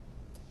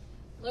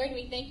Lord,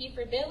 we thank you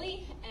for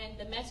Billy and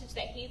the message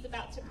that he's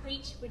about to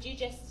preach. Would you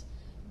just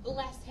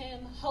bless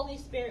him? Holy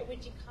Spirit,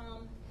 would you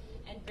come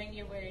and bring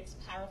your words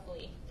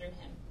powerfully through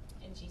him?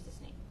 In Jesus'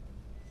 name.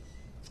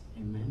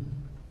 Amen.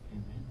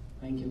 Amen.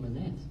 Thank you,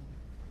 Lynette.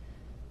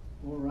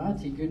 All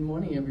righty. Good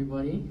morning,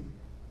 everybody.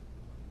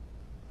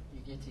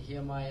 You get to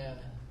hear my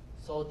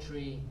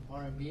sultry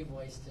R&B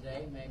voice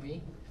today,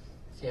 maybe.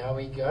 See how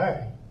we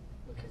go.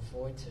 Looking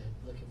forward to it.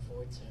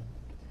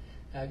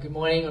 Good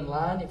morning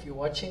online. If you're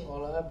watching,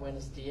 hola,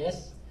 buenos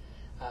dias.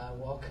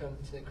 Welcome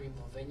to the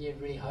Greenville Vineyard.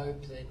 Really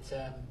hope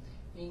that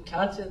you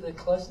encounter the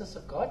closeness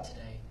of God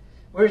today.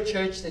 We're a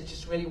church that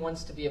just really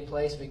wants to be a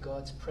place where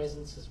God's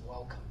presence is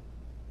welcome.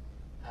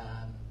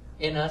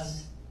 In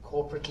us,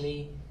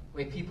 corporately,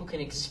 where people can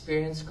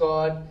experience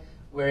God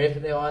wherever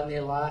they are in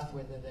their life,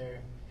 whether they're,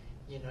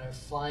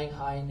 flying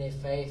high in their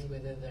faith,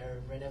 whether they're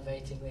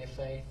renovating their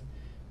faith,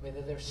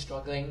 whether they're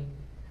struggling.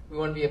 We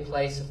want to be a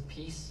place of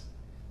peace,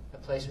 a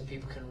place where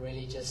people can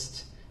really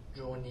just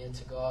draw near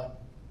to God.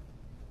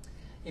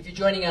 If you're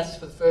joining us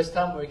for the first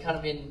time, we're kind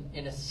of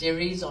in a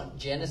series on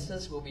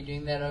Genesis. We'll be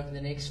doing that over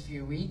the next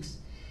few weeks.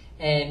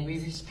 And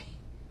we've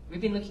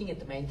been looking at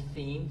the main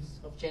themes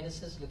of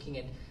Genesis, looking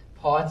at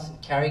parts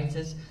and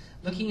characters,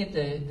 looking at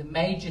the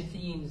major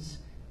themes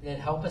that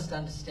help us to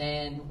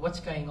understand what's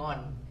going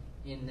on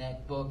in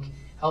that book,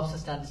 helps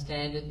us to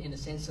understand it in a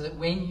sense so that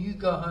when you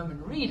go home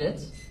and read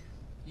it,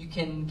 you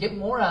can get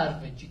more out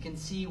of it. You can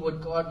see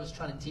what God was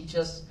trying to teach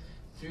us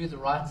through the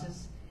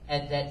writers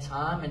at that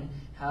time and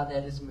how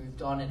that has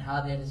moved on and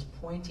how that is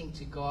pointing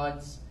to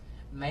God's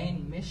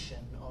main mission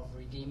of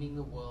redeeming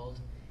the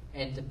world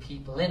and the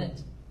people in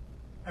it.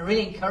 I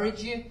really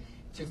encourage you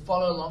to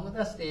follow along with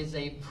us. There's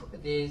a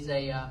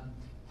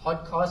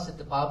podcast that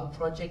the Bible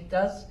Project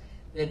does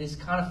that is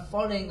kind of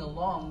following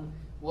along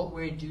what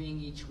we're doing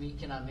each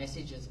week in our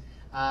messages.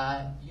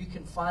 You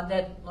can find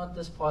that, not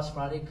this past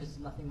Friday because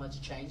nothing much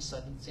changed, so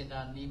I didn't send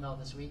out an email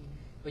this week,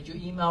 but your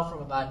email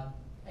from about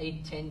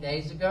 8-10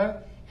 days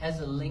ago has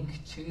a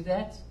link to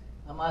that.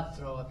 I might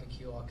throw up a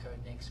QR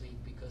code next week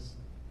because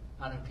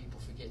I know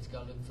people forget to go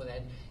look for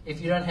that. If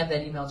you don't have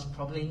that email, it's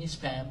probably in your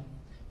spam.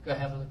 Go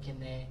have a look in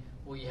there,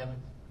 or you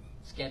haven't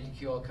scanned the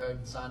QR code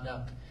and signed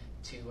up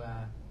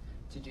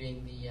to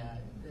doing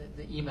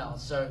the email.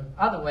 So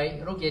either way,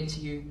 it'll get to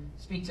you.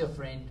 Speak to a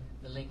friend.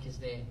 The link is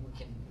there. We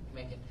can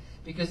make it.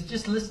 Because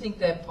just listening to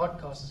that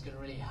podcast is going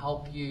to really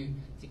help you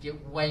to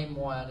get way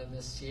more out of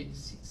this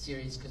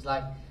series. Because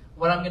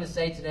what I'm going to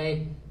say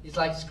today is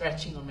like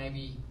scratching on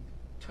maybe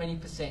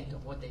 20%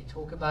 of what they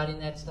talk about in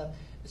that stuff.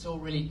 It's all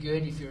really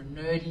good. If you're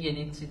nerdy and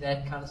into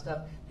that kind of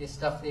stuff, there's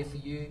stuff there for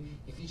you.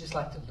 If you just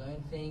like to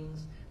learn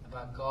things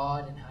about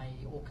God and how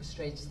He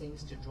orchestrates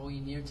things to draw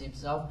you near to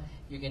Himself,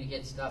 you're going to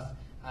get stuff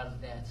out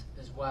of that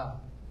as well.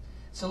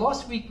 So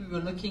last week we were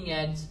looking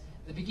at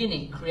the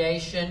beginning,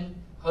 creation,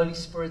 Holy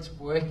Spirit's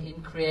work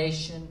in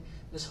creation,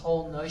 this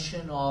whole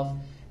notion of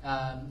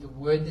the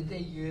word that they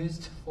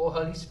used for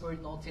Holy Spirit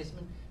in the Old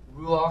Testament,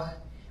 Ruach,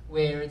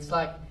 where it's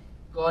like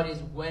God is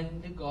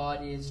wind,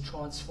 God is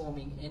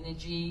transforming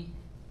energy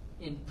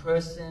in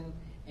person,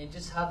 and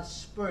just how the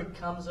Spirit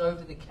comes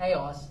over the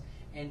chaos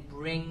and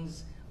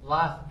brings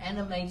life,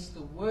 animates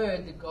the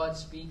word that God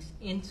speaks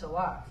into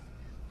life.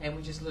 And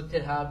we just looked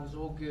at how it was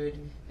all good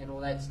and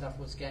all that stuff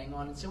was going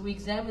on. And so we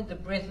examined the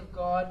breath of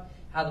God,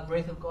 how the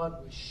breath of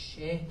God was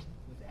shared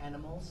with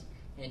animals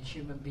and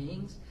human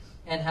beings,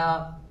 and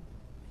how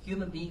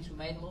human beings were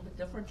made a little bit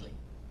differently.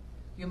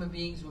 Human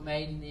beings were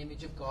made in the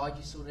image of God.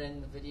 You saw that in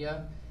the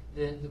video.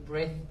 The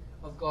breath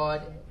of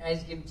God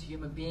as given to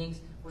human beings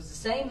was the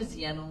same as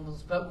the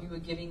animals, but we were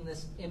given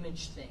this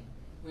image thing.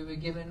 We were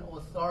given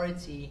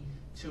authority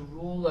to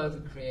rule over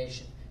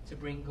creation, to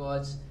bring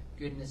God's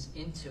goodness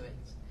into it.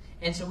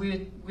 And so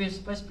we're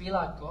supposed to be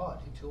like God,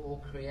 who to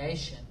all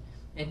creation,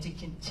 and to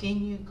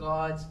continue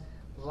God's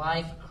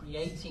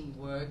life-creating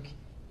work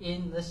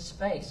in this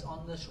space,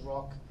 on this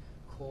rock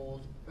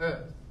called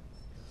Earth.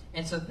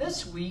 And so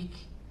this week,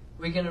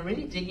 we're going to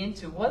really dig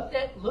into what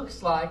that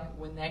looks like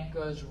when that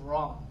goes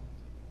wrong.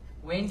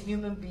 When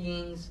human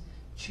beings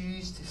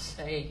choose to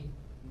say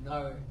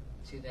no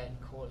to that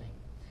calling.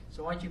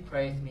 So why don't you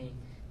pray with me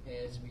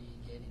as we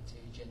get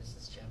into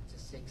Genesis chapter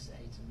 6,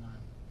 8, and 9.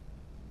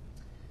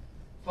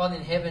 Father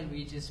in heaven,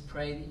 we just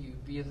pray that you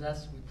be with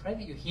us. We pray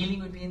that your healing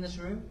would be in this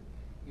room.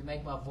 You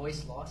make my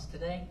voice last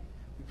today.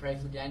 We pray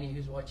for Danny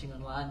who's watching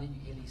online that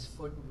you heal his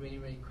foot really,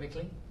 really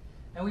quickly.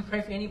 And we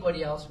pray for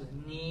anybody else with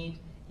need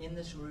in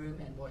this room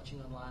and watching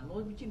online.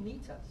 Lord, would you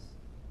meet us?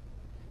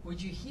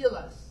 Would you heal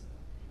us?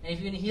 And if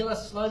you're going to heal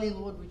us slowly,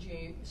 Lord, would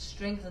you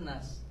strengthen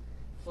us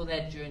for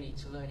that journey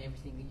to learn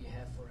everything that you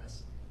have for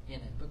us in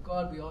it. But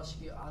God, we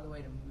ask you either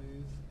way to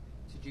move,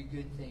 to do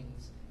good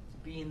things, to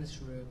be in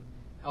this room.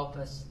 Help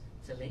us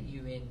to let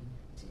you in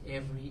to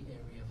every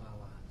area of our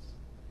lives.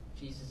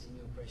 Jesus, in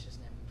your precious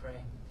name we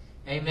pray.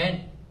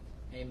 Amen.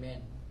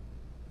 Amen.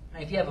 Now,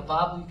 if you have a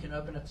Bible, you can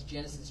open up to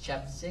Genesis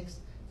chapter 6.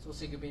 It's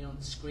also going to be on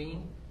the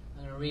screen.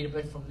 I'm going to read a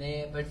bit from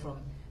there, a bit from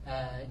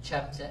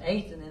chapter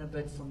 8, and then a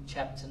bit from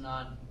chapter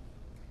 9.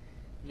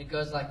 And it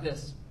goes like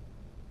this.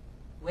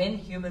 when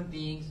human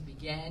beings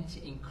began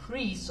to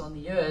increase on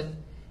the earth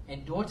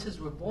and daughters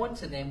were born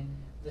to them,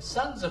 the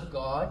sons of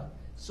God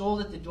saw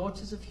that the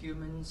daughters of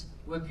humans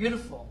were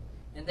beautiful,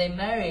 and they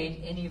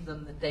married any of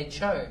them that they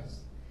chose.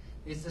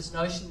 There's this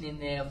notion in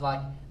there of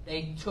like,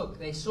 they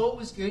saw it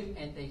was good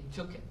and they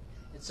took it.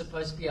 It's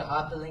supposed to be a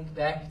hyperlink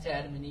back to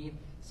Adam and Eve,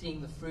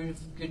 seeing the fruit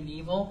of good and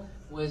evil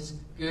was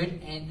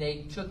good, and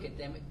they took it.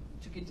 They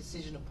took a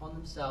decision upon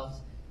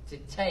themselves to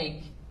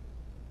take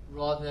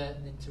rather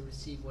than to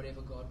receive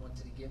whatever God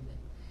wanted to give them.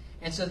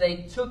 And so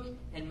they took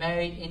and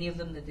married any of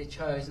them that they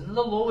chose. And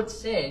the Lord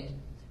said,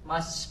 my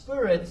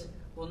spirit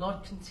will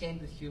not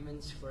contend with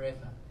humans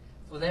forever,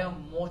 for they are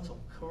mortal,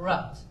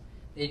 corrupt.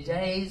 Their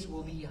days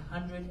will be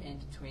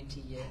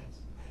 120 years.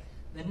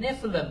 The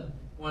Nephilim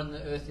were on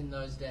the earth in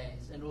those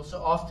days, and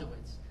also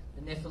afterwards.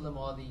 The Nephilim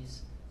are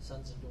these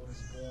sons and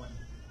daughters born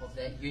of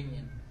that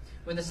union.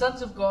 When the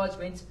sons of God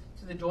went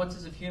to the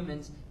daughters of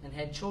humans and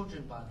had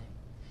children by them,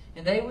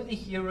 and they were the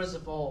heroes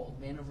of old,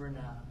 men of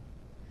renown.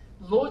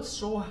 The Lord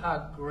saw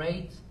how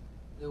great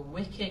the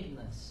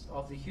wickedness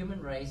of the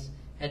human race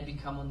had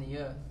become on the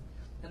earth,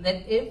 and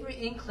that every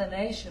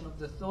inclination of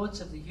the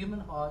thoughts of the human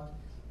heart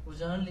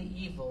was only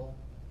evil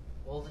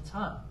all the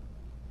time.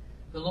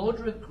 The Lord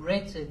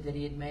regretted that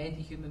he had made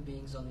the human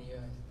beings on the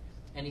earth,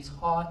 and his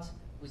heart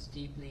was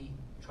deeply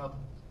troubled.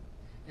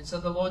 And so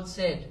the Lord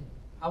said,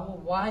 I will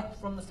wipe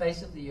from the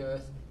face of the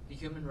earth the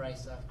human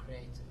race I have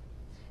created,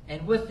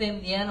 and with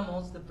them the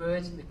animals, the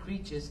birds, and the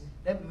creatures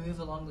that move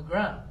along the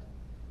ground.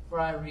 For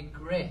I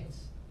regret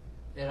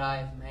that I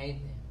have made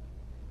them.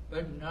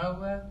 But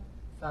Noah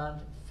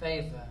found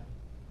favor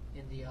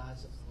in the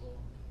eyes of the Lord.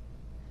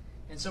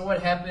 And so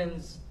what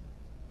happens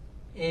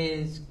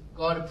is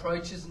God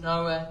approaches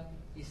Noah.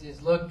 He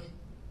says, look,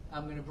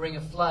 I'm going to bring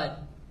a flood.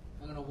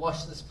 I'm going to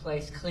wash this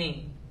place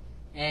clean.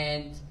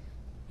 And,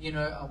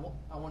 I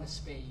want to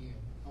spare you.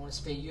 I want to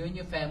spare you and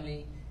your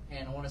family,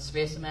 and I want to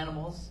spare some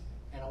animals,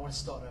 and I want to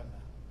start over.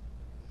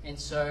 And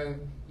so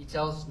he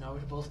tells Noah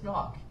to build an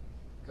ark.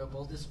 Go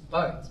build this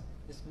boat,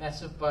 this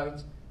massive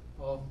boat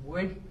of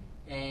wood,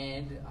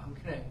 and I'm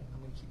going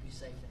to keep you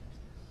safe in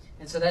it.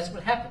 And so that's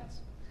what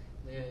happens.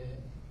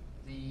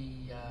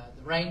 The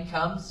rain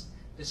comes.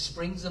 The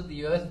springs of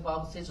the earth, the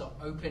Bible says, are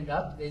opened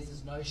up. There's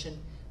this notion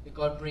that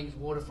God brings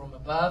water from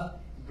above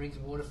and brings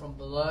water from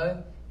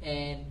below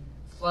and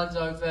floods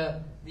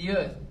over the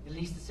earth, at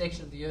least the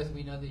section of the earth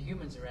we know that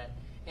humans are at.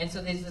 And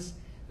so there's this,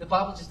 the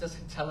Bible just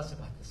doesn't tell us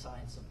about the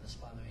science of this,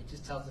 by the way. It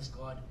just tells us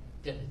God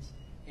did it.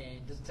 And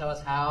it doesn't tell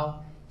us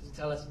how, it doesn't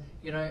tell us,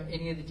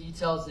 any of the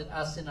details that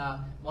us in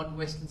our modern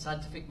Western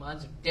scientific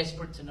minds are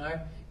desperate to know.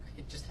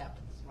 It just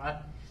happens, right?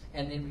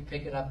 And then we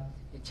pick it up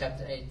in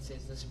chapter 8. It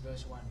says this in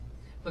verse 1.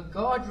 But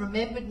God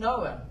remembered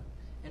Noah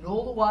and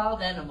all the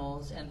wild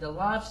animals and the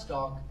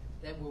livestock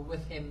that were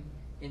with him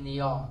in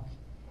the ark.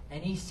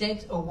 And he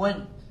sent a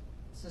wind.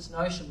 It's this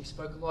notion, we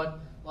spoke a lot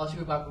last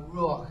week about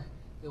Ruach,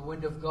 the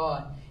wind of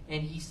God.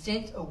 And he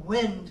sent a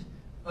wind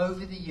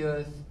over the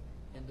earth,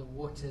 and the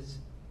waters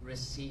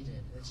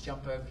receded. Let's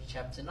jump over to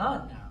chapter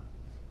 9 now,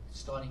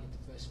 starting at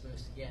the first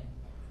verse again.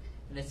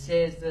 And it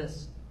says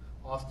this,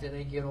 after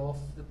they get off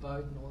the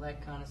boat and all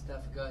that kind of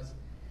stuff, it goes,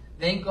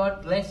 Then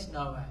God blessed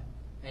Noah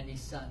and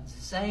his sons,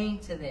 saying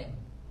to them,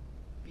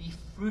 Be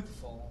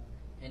fruitful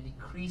and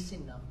increase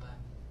in number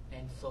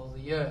and fill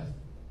the earth.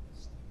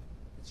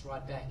 It's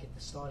right back at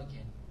the start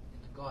again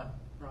in the garden,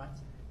 right?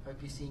 Hope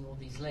you're seeing all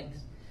these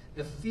links.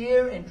 The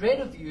fear and dread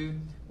of you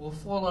will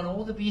fall on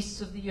all the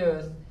beasts of the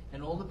earth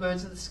and all the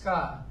birds of the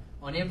sky,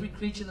 on every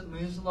creature that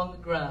moves along the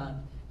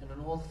ground, and on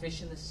all the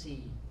fish in the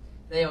sea.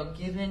 They are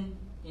given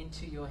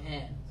into your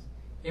hands.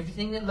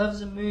 Everything that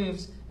lives and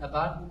moves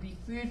about will be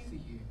food for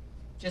you.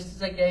 Just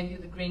as I gave you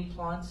the green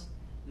plants,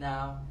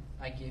 now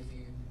I give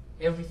you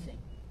everything.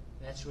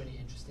 That's really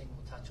interesting.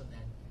 We'll touch on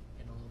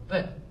that in a little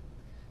bit.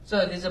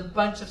 So there's a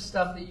bunch of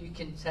stuff that you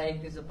can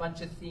take. There's a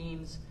bunch of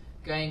themes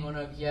going on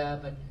over here,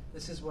 but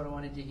this is what I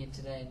want to dig in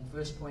today. And the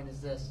first point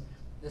is this: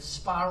 the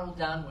spiral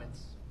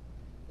downwards.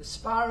 The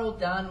spiral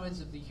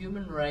downwards of the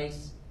human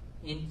race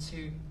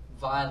into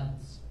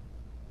violence.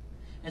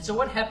 And so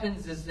what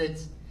happens is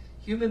that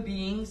human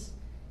beings,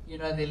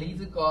 they leave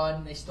the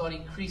garden, they start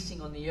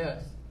increasing on the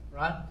earth,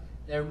 right?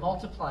 They're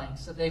multiplying.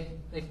 So they've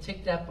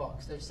ticked that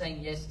box. They're saying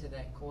yes to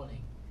that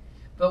calling.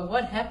 But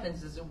what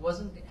happens is it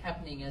wasn't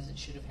happening as it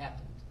should have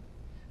happened.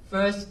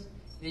 First,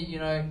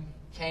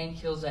 Cain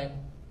kills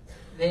Abel.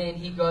 Then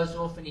he goes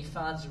off and he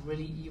founds a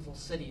really evil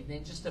city.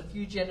 Then just a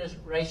few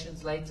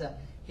generations later,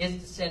 his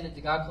descendant,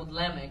 the guy called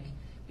Lamech,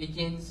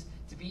 begins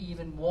to be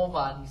even more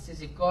violent. He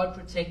says, if God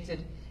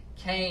protected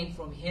Cain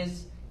from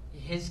his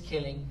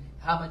killing,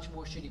 how much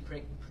more should he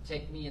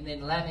protect me? And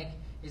then Lamech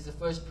is the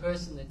first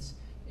person that's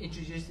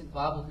introduced in the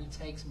Bible who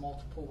takes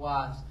multiple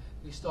wives,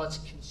 who starts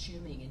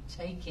consuming and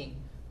taking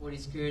what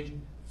is good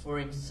for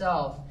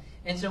himself.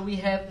 And so we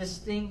have this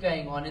thing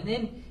going on. And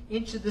then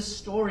into this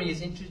story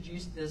is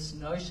introduced this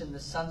notion, the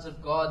sons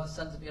of God, the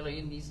sons of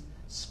Elohim, these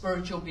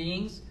spiritual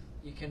beings.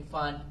 You can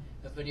find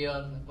a video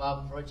on the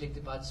Bible Project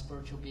about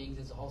spiritual beings.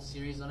 There's a whole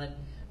series on it.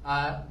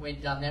 I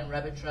went down that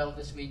rabbit trail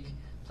this week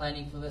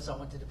planning for this. I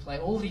wanted to play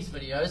all these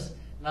videos,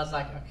 and I was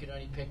like, I could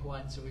only pick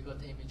one, so we got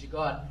the image of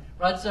God.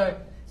 Right, so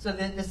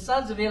the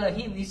sons of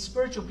Elohim, these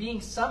spiritual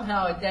beings,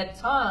 somehow at that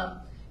time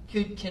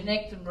could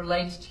connect and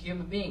relate to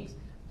human beings.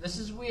 This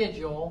is weird,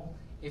 y'all.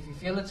 If you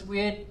feel it's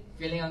weird,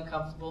 feeling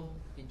uncomfortable,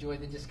 enjoy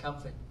the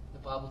discomfort. The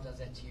Bible does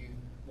that to you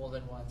more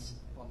than once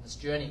on this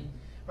journey.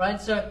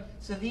 Right, so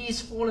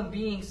these fallen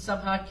beings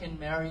somehow can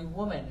marry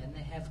women, and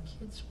they have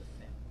kids with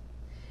them.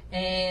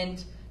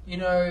 And, you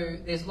know,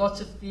 there's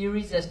lots of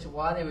theories as to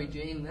why they were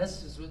doing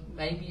this.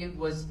 Maybe it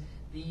was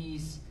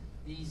these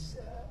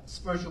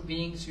spiritual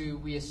beings who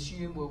we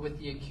assume were with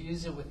the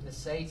accuser, with the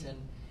Satan,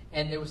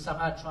 and they were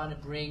somehow trying to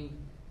bring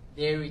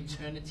their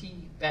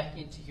eternity back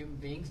into human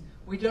beings.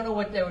 We don't know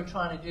what they were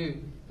trying to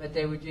do, but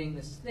they were doing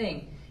this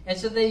thing. And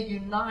so they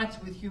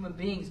unite with human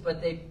beings,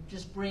 but they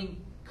just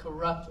bring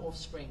corrupt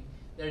offspring.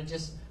 They're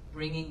just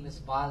bringing this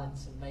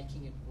violence and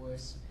making it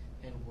worse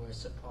and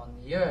worse upon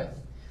the earth.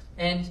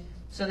 And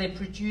so they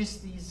produce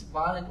these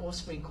violent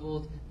offspring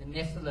called the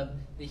Nephilim,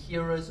 the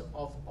heroes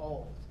of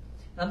old.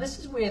 Now this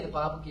is where the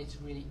Bible gets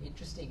really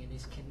interesting, and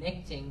is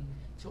connecting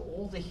to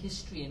all the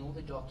history and all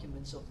the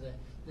documents of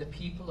the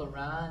people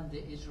around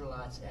the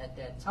Israelites at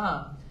that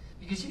time.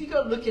 Because if you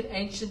go look at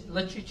ancient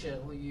literature,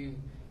 all you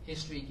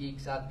history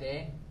geeks out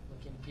there,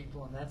 looking at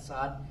people on that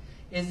side,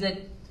 is that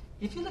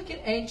if you look at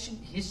ancient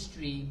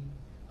history,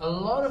 a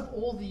lot of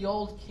all the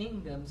old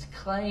kingdoms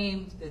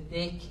claimed that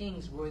their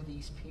kings were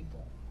these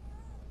people.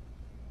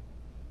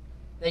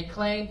 They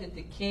claimed that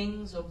the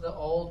kings of the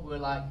old were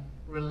like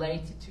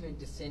related to and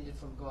descended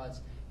from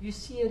gods. You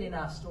see it in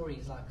our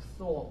stories like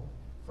Thor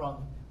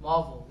from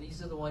Marvel.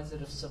 These are the ones that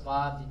have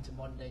survived into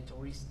modern day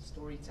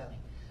storytelling.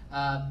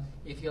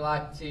 If you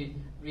like to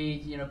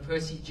read,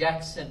 Percy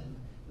Jackson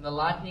and the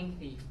Lightning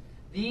Thief,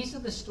 these are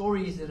the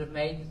stories that have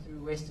made it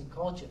through Western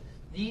culture.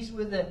 These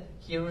were the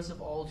heroes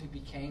of old who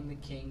became the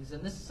kings,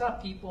 and this is how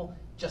people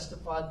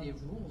justified their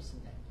rules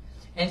in that.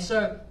 And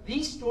so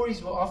these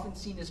stories were often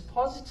seen as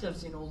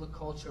positives in all the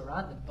culture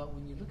around them. But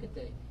when you look at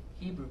the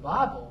Hebrew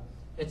Bible,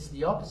 it's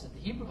the opposite.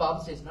 The Hebrew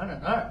Bible says,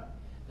 no,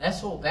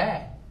 that's all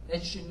bad.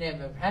 That should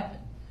never have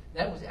happened.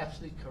 That was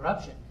absolute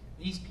corruption.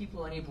 These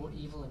people only brought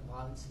evil and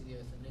violence to the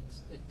earth, and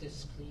it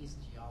displeased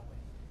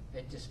Yahweh.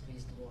 It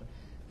displeased the Lord.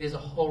 There's a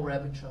whole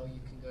rabbit trail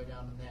you can go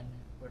down on that.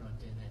 We're not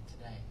doing that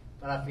today.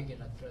 But I figured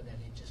I'd throw that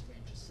in just for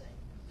interest's sake.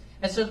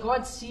 And so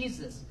God sees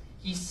this.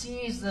 He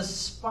sees the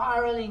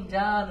spiraling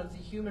down of the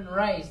human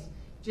race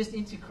just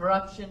into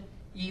corruption,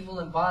 evil,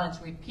 and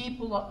violence, where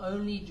people are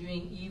only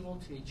doing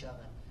evil to each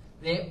other.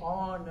 There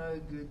are no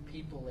good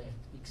people left,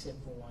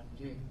 except for one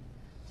dude.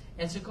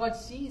 And so God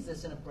sees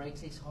this, and it breaks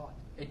his heart.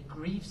 It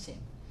grieves him.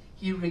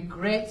 He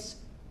regrets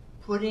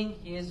putting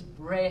his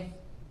breath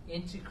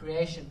into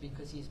creation,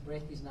 because his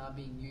breath is now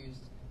being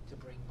used to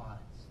bring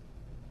violence.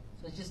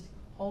 So just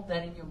hold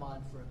that in your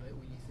mind for a bit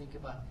when you think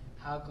about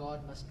how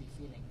God must be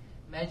feeling.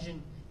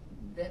 Imagine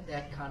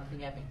that kind of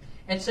thing happening.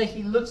 And so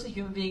he looks at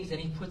human beings and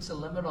he puts a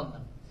limit on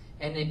them.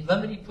 And the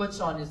limit he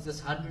puts on is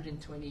this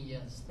 120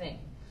 years thing.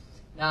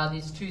 Now,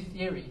 there's two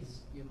theories.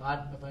 You might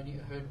have only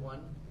heard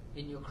one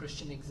in your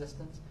Christian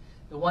existence.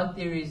 The one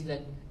theory is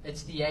that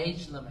it's the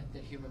age limit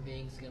that human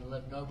beings are going to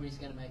live. Nobody's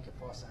going to make it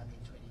past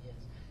 120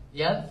 years.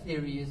 The other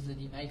theory is that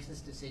he makes this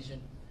decision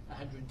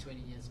 120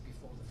 years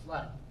before the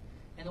flood.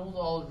 And all the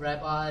old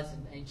rabbis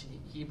and ancient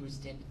Hebrews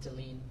tended to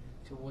lean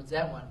towards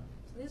that one.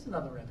 So there's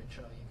another rabbit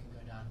trail you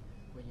can go down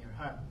when you're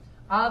home.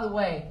 Either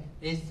way,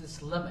 there's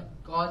this limit.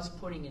 God's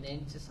putting an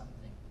end to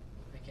something.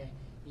 Okay?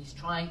 He's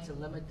trying to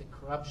limit the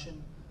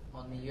corruption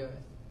on the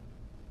earth.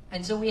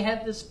 And so we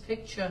have this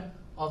picture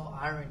of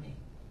irony.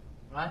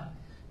 Right?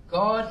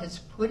 God has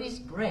put his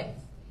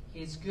breath,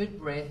 his good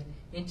breath,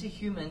 into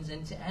humans,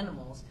 into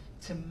animals,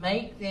 to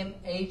make them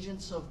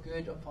agents of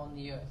good upon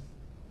the earth.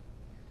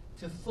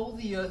 To fill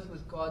the earth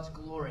with God's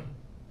glory.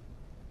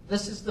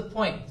 This is the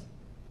point.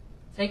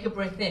 Take a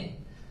breath in.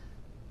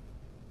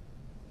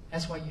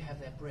 That's why you have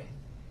that breath.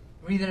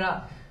 Breathe it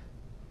out.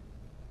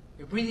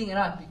 You're breathing it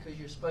out because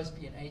you're supposed to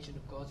be an agent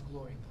of God's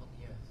glory upon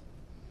the earth.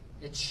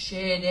 It's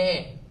shared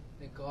air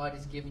that God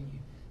has given you.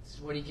 This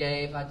is what he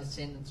gave our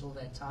descendants all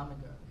that time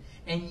ago.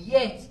 And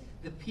yet,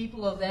 the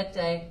people of that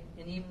day,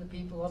 and even the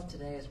people of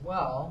today as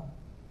well,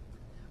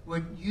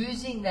 were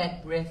using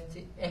that breath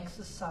to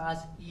exercise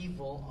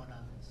evil on others.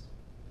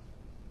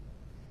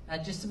 Now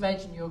just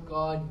imagine you're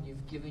God and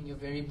you've given your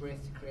very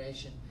breath to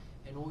creation,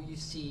 and all you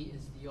see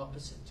is the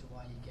opposite to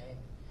why you gave it.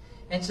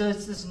 And so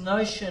it's this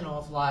notion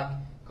of like,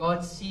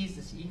 God sees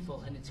this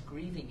evil and it's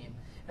grieving him.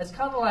 It's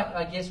kind of like,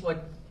 I guess,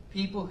 what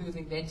people who've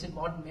invented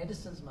modern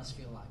medicines must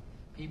feel like.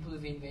 People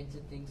who've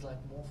invented things like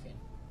morphine.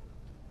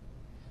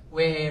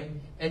 Where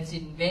it's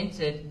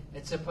invented,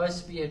 it's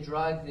supposed to be a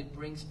drug that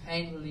brings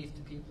pain relief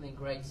to people in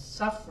great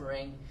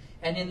suffering,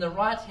 and in the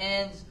right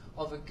hands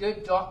of a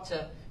good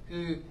doctor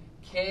who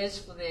cares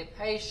for their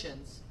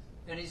patients,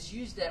 it is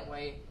used that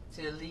way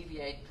to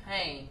alleviate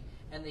pain,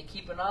 and they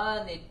keep an eye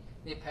on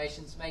their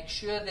patients, make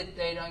sure that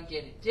they don't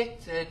get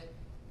addicted,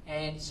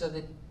 and so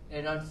that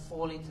they don't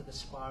fall into the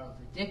spiral of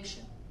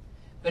addiction.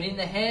 But in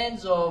the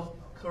hands of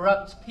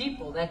corrupt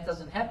people, that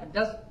doesn't happen,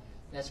 does it?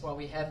 That's why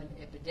we have an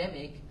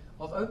epidemic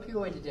of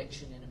opioid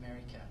addiction in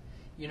America.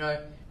 You know,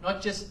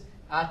 not just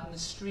out in the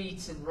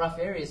streets in rough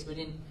areas, but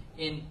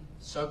in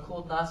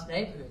so-called nice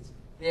neighborhoods.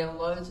 There are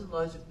loads and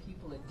loads of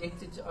people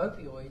addicted to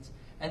opioids.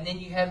 And then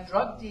you have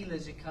drug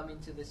dealers who come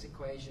into this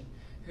equation,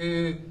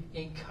 who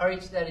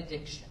encourage that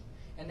addiction.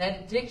 And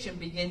that addiction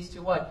begins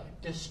to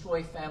what?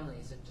 Destroy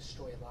families and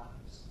destroy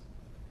lives.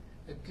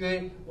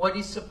 What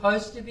is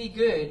supposed to be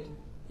good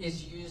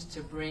is used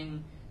to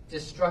bring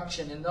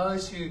destruction. And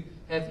those who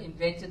have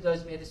invented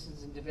those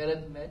medicines and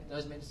developed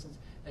those medicines,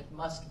 it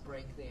must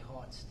break their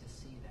hearts to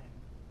see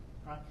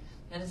that. Right?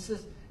 And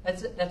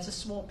that's a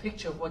small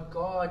picture of what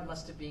God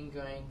must have been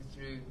going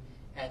through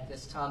at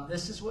this time.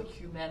 This is what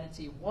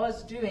humanity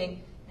was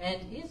doing and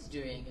is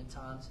doing at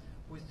times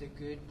with the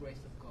good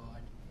breath of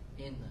God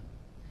in them.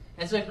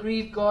 And so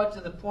grieve God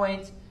to the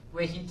point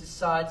where he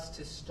decides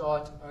to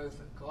start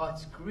over.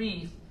 God's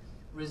grief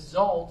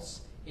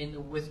results in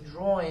the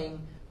withdrawing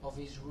of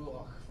his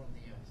ruach from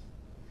the earth.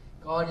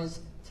 God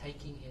is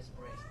taking his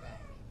breath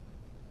back.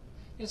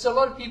 And so a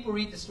lot of people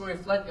read the story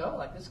of flood and go, oh,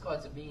 like, this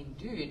God's a mean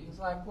dude. And it's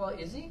like, well,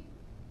 is he?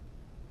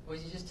 Or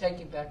is he just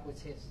taking back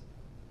what's his?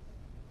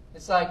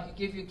 It's like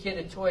you give your kid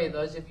a toy,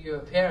 those of you who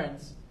are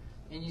parents,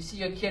 and you see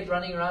your kid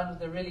running around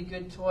with a really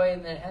good toy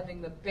and they're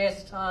having the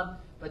best time,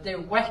 but they're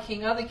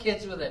whacking other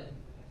kids with it.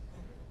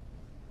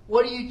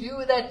 What do you do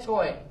with that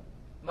toy?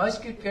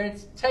 Most good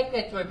parents take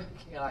that toy back.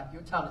 You're like,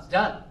 your time is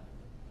done.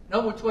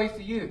 No more toy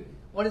for you.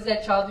 What does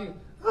that child do?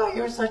 Oh,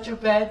 you're such a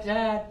bad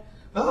dad.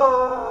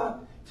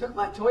 Oh, took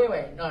my toy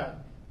away. No,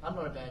 I'm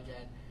not a bad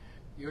dad.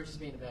 You're just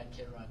being a bad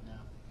kid right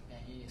now. And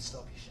you need to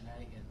stop your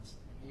shenanigans.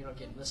 You're not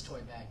getting this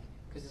toy back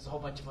because there's a whole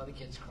bunch of other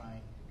kids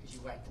crying because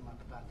you whacked them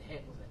up about the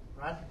head with it,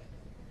 right?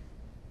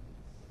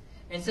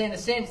 And so in a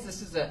sense,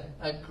 this is a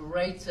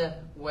greater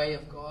way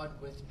of God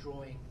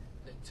withdrawing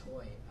the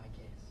toy, I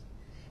guess.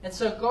 And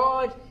so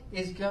God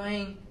is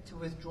going to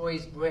withdraw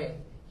his breath.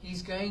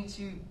 He's going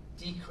to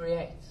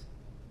decreate.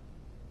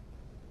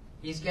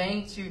 He's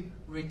going to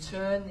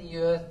return the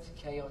earth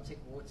to chaotic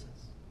waters.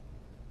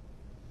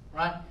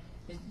 Right?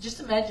 Just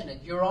imagine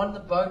it. You're on the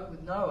boat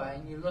with Noah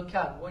and you look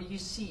out. What do you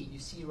see? You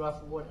see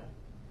rough water.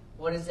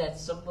 What does that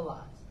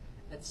symbolize?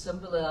 That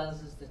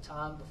symbolizes the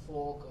time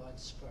before God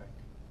spoke.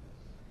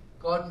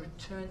 God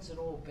returns it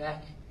all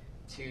back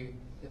to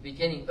the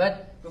beginning.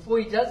 But before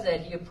he does that,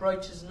 he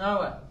approaches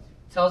Noah,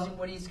 tells him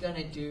what he's going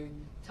to do,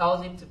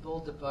 tells him to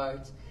build a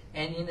boat,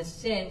 and in a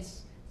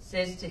sense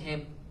says to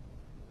him,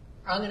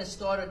 I'm going to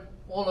start it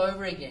all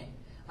over again.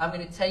 I'm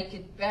going to take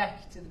it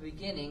back to the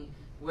beginning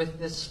with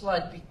this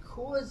flood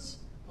because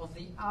of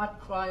the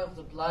outcry of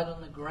the blood on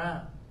the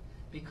ground.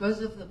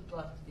 Because of the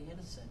blood of the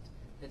innocent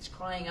that's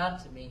crying out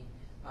to me,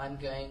 I'm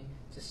going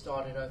to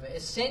start it over.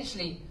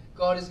 Essentially,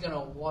 God is going to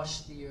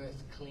wash the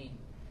earth clean.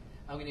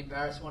 I'm going to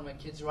embarrass one of my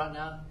kids right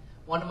now.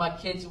 One of my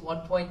kids, at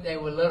one point they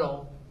were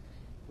little,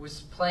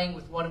 was playing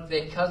with one of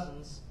their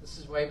cousins. This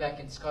is way back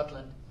in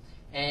Scotland.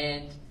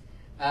 And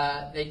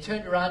they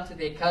turned around to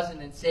their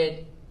cousin and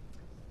said,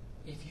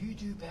 if you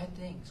do bad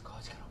things,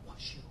 God's going to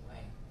wash you away.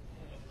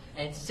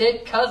 And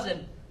said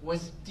cousin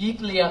was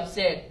deeply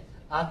upset.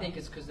 I think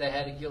it's because they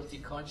had a guilty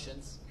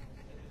conscience.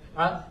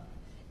 Right?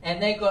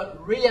 And they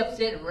got really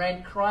upset and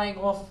ran crying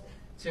off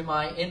to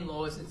my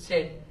in-laws and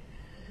said,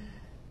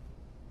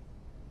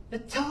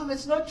 tell them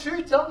it's not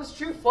true. Tell them it's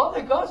true.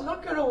 Father God's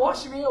not going to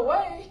wash me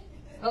away.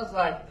 I was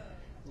like,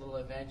 little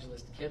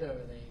evangelist kid over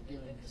there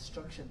giving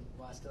instruction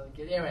while still a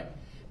kid. Anyway,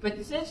 but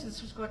essentially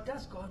this is what God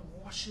does. God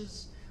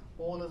washes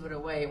all of it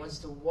away. He wants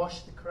to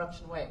wash the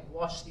corruption away,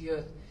 wash the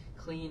earth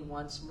clean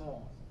once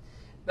more.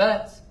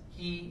 But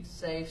he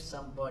saves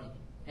somebody.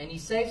 And he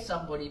saves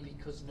somebody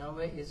because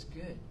Noah is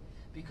good.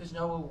 Because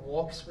Noah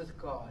walks with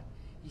God.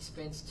 He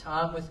spends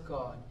time with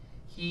God.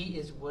 He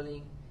is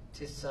willing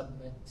to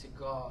submit to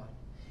God.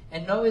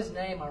 And Noah's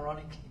name,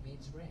 ironically,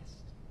 means rest.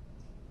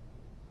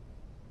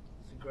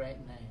 It's a great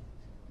name.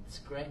 It's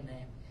a great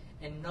name.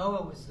 And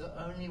Noah was the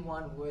only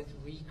one worth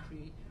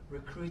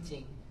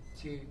recruiting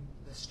to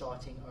the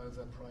starting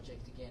over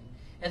project again.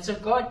 And so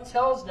God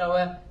tells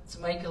Noah to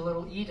make a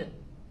little Eden.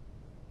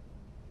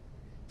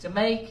 To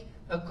make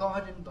a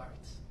garden boat.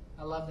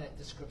 I love that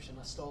description.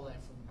 I stole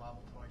that from the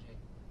Bible Project.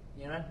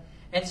 You know?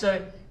 And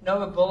so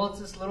Noah builds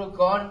this little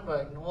garden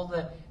boat, and all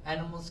the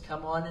animals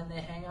come on and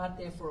they hang out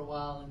there for a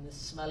while in this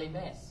smelly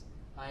mess.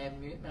 I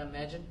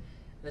imagine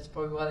that's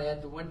probably why they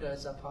had the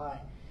windows up high.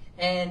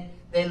 And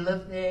they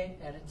live there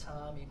at a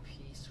time in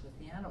peace with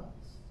the animals.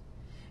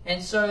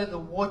 And so the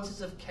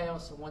waters of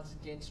chaos are once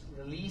again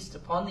released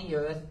upon the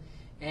earth,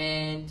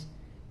 and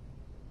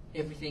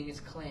everything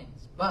is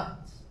cleansed.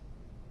 But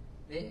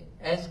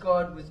as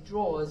God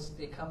withdraws,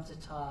 there comes a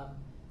time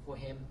for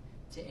him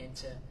to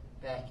enter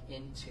back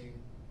into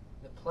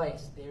the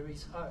place. There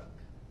is hope.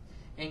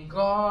 And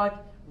God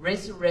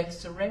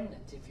resurrects a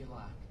remnant, if you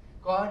like.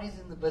 God is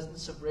in the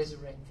business of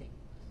resurrecting.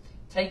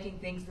 Taking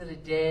things that are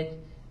dead,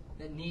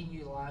 that need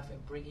new life,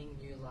 and bringing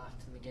new life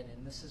to them again.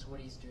 And this is what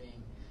he's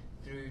doing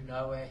through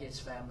Noah, his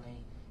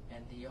family,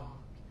 and the ark.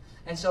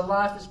 And so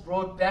life is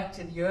brought back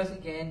to the earth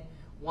again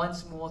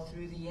once more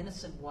through the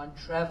innocent one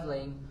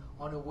traveling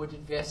on a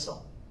wooden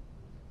vessel.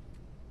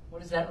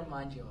 What does that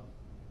remind you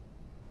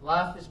of?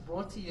 Life is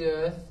brought to the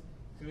earth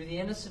through the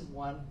innocent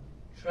one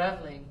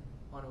traveling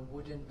on a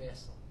wooden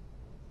vessel.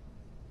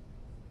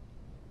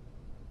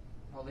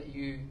 I'll let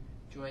you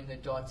join the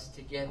dots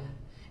together.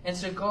 And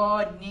so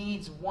God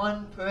needs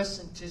one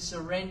person to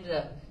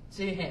surrender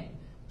to Him.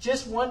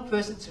 Just one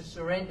person to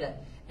surrender.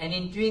 And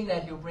in doing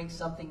that, He'll bring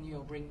something new.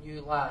 He'll bring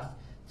new life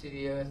to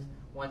the earth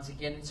once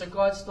again. And so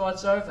God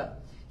starts over.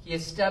 He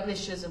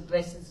establishes and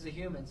blesses the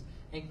humans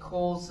and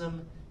calls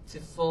them to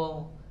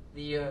fill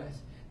the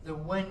earth. The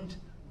wind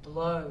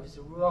blows.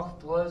 The ruach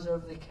blows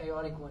over the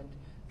chaotic wind,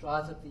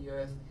 dries up the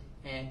earth,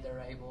 and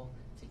they're able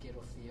to get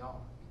off the ark.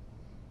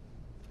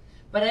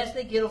 But as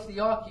they get off the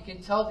ark, you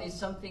can tell there's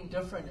something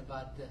different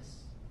about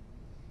this.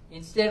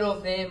 Instead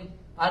of them,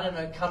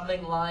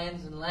 cuddling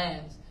lions and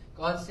lambs,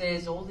 God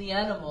says all the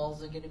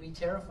animals are going to be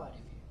terrified of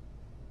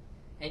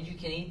you. And you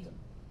can eat them.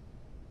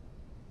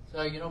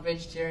 So you're not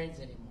vegetarians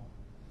anymore.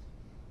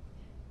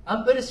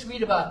 I'm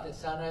bittersweet about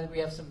this. I know that we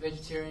have some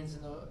vegetarians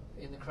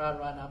in the crowd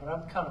right now, but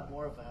I'm kind of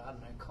more of a,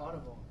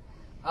 carnivore.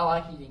 I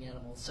like eating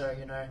animals. So,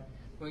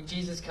 when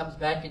Jesus comes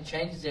back and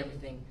changes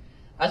everything,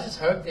 I just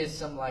hope there's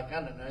some,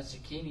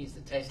 zucchinis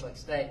that taste like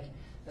steak.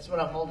 That's what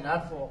I'm holding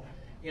out for,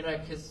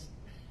 because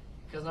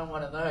I'm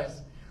one of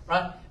those,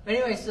 right? But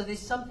anyway, so there's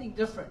something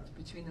different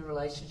between the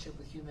relationship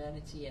with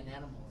humanity and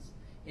animals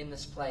in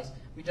this place.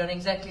 We don't know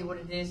exactly what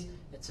it is.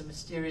 It's a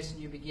mysterious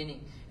new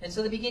beginning. And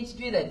so they begin to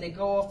do that. They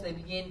go off, they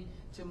begin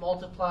to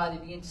multiply, they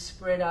begin to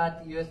spread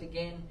out the earth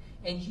again.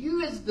 And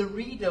you as the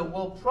reader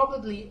will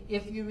probably,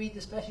 if you read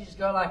this passage,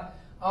 go like,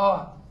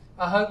 oh,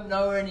 I hope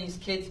Noah and his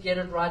kids get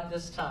it right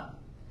this time.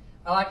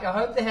 I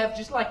hope they have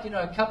just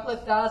a couple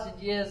of thousand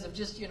years of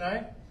just,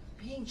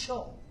 being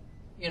chill.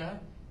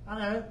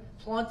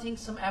 Planting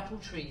some apple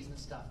trees and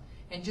stuff.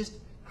 And just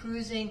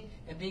cruising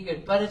and being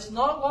good. But it's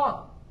not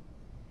long.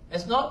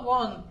 It's not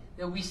long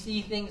that we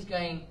see things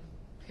going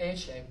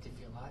pear-shaped, if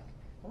you like.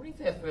 I wonder if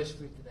their first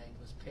fruit today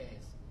was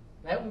pears.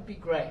 That would be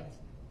great.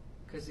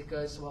 Because it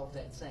goes well with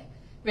that saying.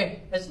 But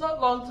it's not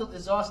long till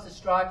disaster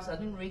strikes. I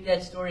didn't read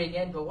that story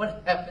again. But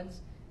what happens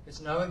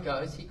is Noah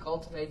goes, he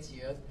cultivates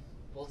the earth,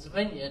 builds a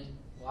vineyard.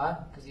 Why?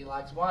 Because he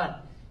likes wine.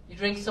 He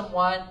drinks some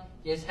wine,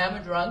 he gets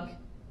hammer drunk,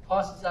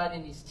 passes out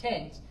in his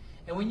tent.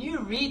 And when you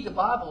read the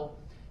Bible,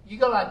 you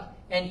go like,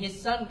 and his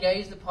son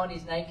gazed upon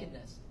his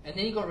nakedness. And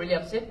then he got really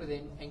upset with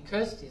him and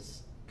cursed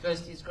his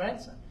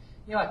grandson.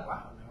 You're like,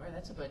 wow, no,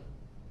 that's a bit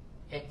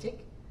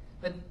hectic.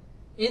 But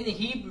in the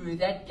Hebrew,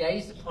 that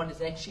gazed upon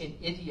is actually an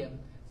idiom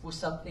for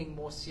something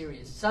more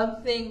serious.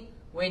 Something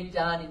went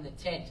down in the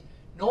tent.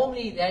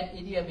 Normally, that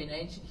idiom in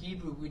ancient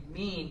Hebrew would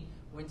mean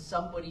when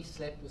somebody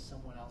slept with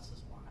someone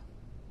else's wife,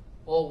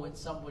 or when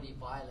somebody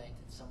violated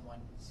someone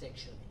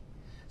sexually.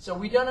 So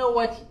we don't know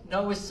what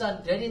Noah's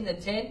son did in the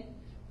tent,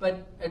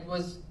 but it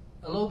was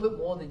a little bit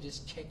more than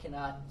just checking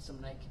out some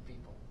naked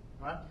people,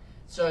 right?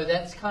 So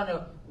that's kind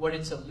of what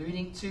it's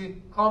alluding to.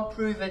 Can't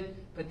prove it,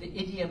 but the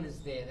idiom is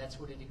there. That's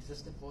what it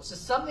existed for. So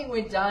something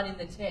went down in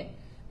the tent.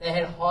 They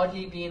had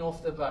hardly been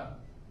off the boat.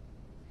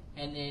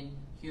 And then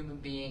human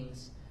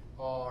beings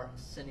are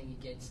sinning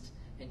against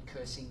and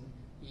cursing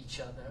each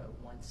other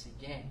once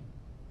again.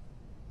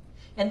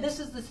 And this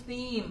is the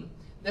theme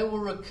that will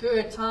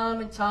recur time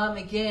and time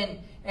again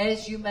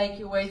as you make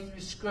your way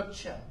through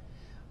Scripture.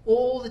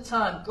 All the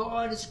time,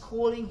 God is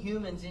calling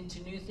humans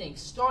into new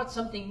things. Start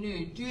something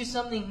new. Do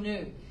something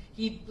new.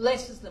 He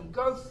blesses them.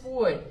 Go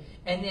forward.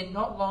 And then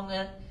not long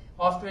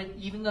after it,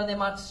 even though they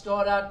might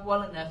start out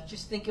well enough,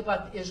 just think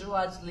about the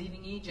Israelites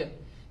leaving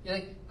Egypt.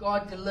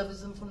 God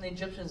delivers them from the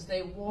Egyptians.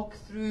 They walk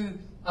through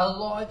a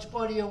large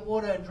body of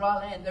water and dry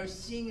land. They're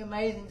seeing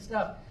amazing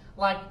stuff.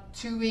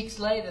 2 weeks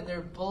later,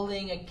 they're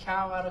building a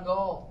cow out of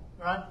gold,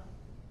 right?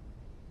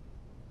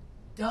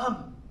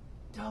 Dumb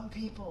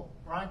people,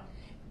 right?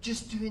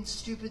 Just doing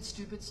stupid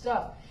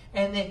stuff.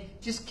 And then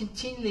just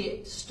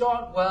continually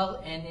start well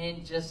and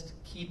then just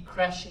keep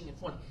crashing and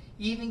falling.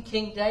 Even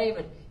King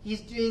David,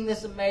 he's doing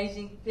this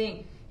amazing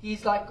thing.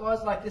 He's like,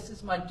 God's like, this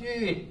is my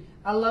dude.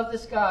 I love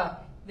this guy.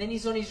 Then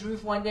he's on his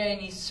roof one day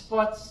and he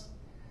spots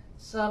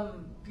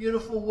some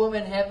beautiful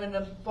woman having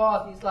a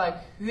bath. He's like,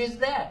 who is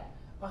that?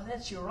 Oh,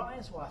 that's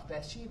Uriah's wife,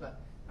 Bathsheba.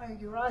 Oh,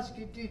 Uriah's a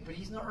good dude, but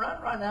he's not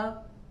around right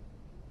now.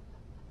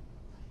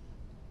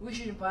 We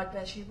should invite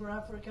Bathsheba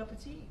around for a cup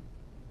of tea.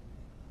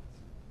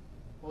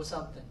 Or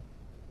something.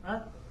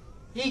 Right?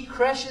 He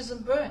crashes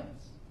and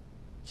burns.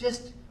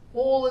 Just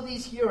all of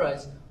these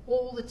heroes,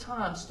 all the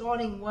time,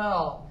 starting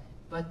well,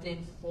 but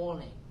then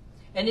falling.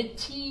 And it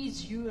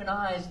tees you and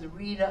I as the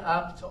reader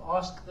up to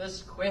ask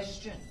this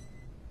question.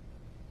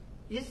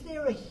 Is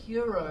there a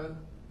hero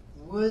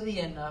worthy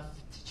enough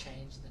to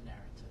change the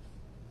narrative?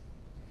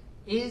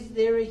 Is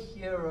there a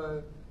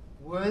hero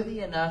worthy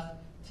enough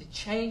to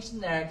change the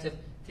narrative,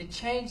 to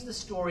change the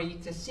story,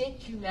 to set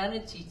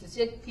humanity, to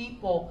set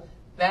people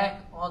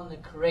back on the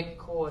correct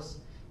course,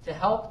 to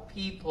help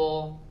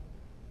people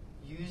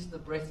use the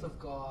breath of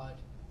God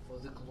for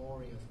the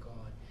glory of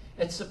God?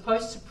 It's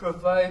supposed to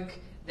provoke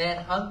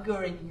that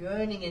hunger and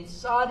yearning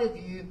inside of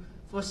you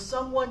for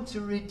someone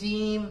to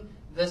redeem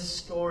this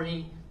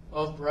story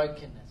of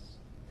brokenness.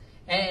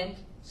 And,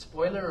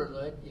 spoiler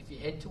alert, if you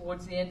head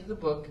towards the end of the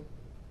book,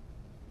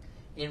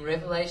 in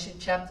Revelation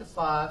chapter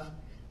 5,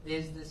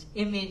 there's this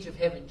image of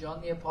heaven.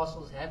 John the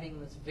Apostle is having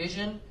this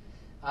vision.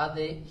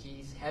 Either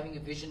he's having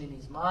a vision in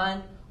his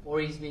mind, or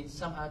he's been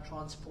somehow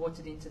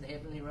transported into the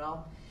heavenly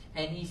realm,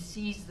 and he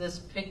sees this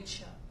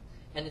picture.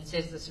 And it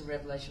says this in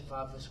Revelation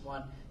 5 verse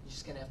 1. You're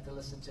just going to have to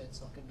listen to it. It's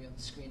not going to be on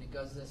the screen. It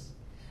goes this.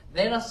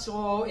 Then I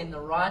saw in the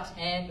right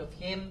hand of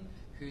him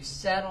who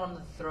sat on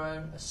the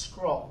throne a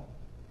scroll,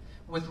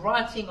 with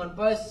writing on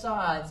both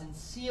sides and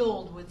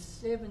sealed with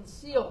 7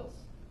 seals.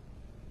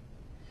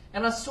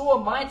 And I saw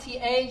a mighty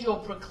angel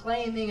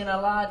proclaiming in a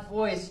loud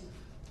voice,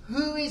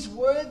 "Who is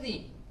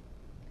worthy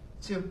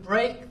to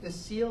break the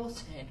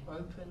seals and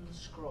open the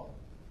scroll?"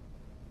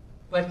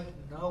 But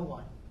no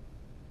one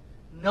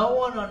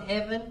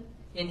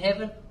in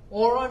heaven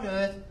or on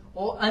earth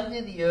or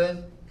under the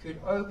earth could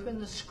open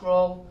the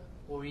scroll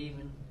or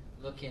even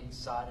look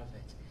inside of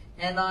it.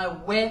 And I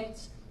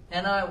wept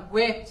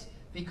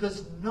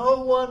because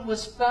no one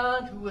was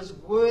found who was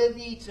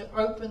worthy to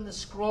open the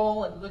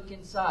scroll and look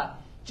inside.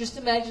 Just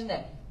imagine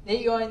that. There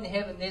you are in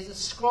heaven. There's a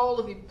scroll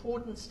of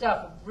important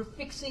stuff, of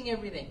fixing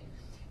everything.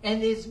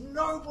 And there's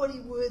nobody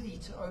worthy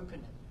to open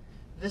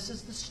it. This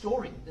is the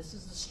story. This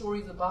is the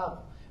story of the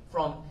Bible.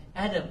 From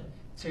Adam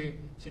to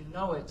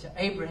Noah, to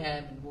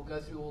Abraham, and we'll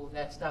go through all of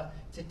that stuff,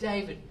 to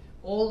David,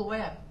 all the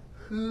way up.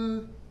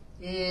 Who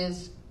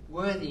is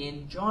worthy?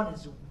 And John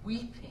is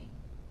weeping.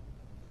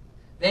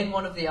 Then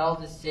one of the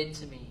elders said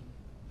to me,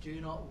 "Do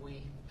not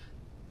weep.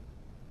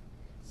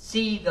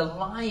 See, the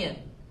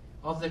Lion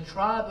of the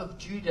tribe of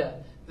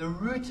Judah, the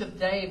Root of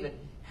David,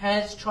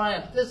 has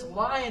triumphed." This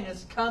Lion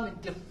has come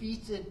and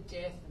defeated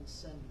death and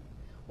sin.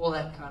 All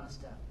that kind of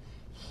stuff.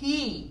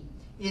 He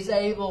is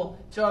able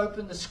to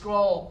open the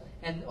scroll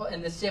and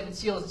the 7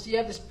 seals. So you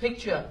have this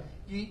picture.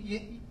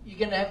 You're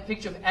going to have a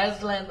picture of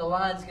Aslan, the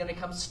lion's going to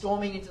come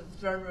storming into the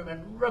throne room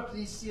and rip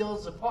these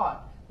seals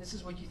apart. This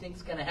is what you think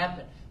is going to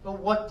happen. But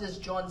what does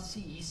John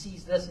see? He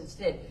sees this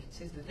instead. It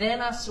says,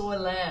 "Then I saw a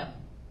lamb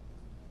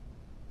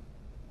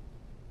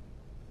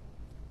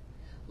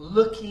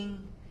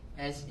looking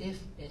as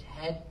if it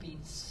had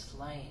been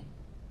slain."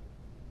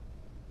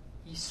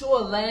 He saw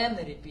a lamb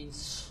that had been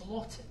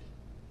slaughtered,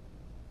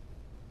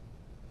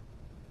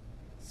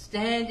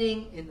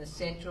 standing in the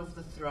center of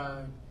the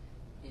throne,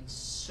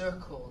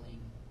 encircled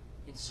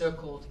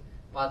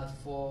by the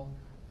 4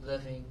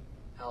 living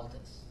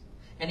elders.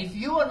 And if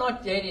you are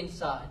not dead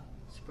inside,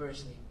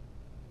 spiritually,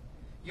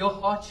 your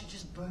heart should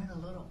just burn a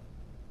little.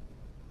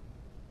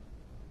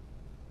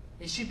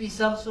 There should be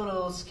some sort of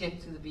little skip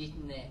to the beat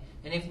in there.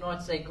 And if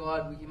not, say,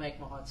 "God, will you make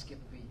my heart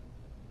skip a beat?"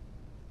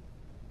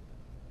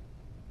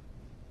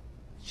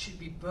 It should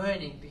be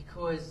burning,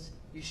 because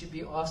you should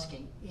be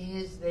asking,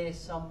 is there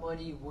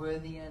somebody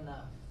worthy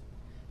enough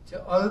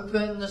to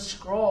open the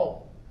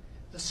scroll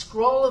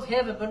of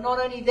heaven? But not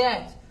only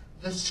that,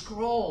 the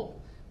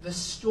scroll, the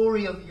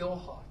story of your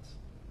heart,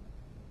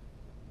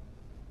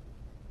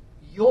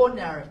 your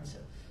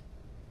narrative,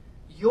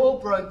 your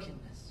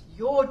brokenness,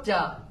 your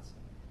doubt,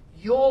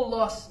 your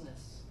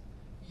lostness,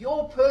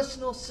 your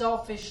personal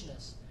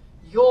selfishness,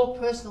 your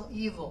personal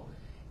evil.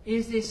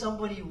 Is there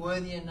somebody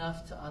worthy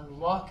enough to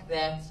unlock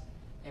that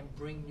and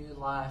bring new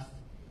life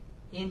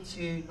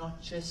into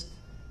not just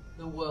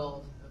the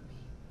world, but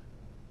me?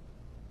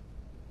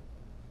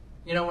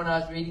 You know, when I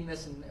was reading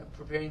this and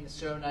preparing the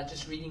sermon, I was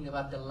just reading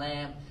about the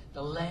Lamb.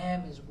 The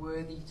Lamb is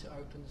worthy to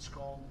open the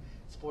scroll.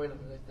 Spoiler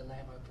alert, the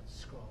Lamb opens the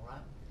scroll,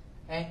 right?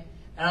 Okay?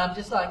 And I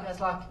was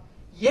like,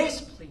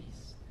 yes,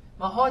 please.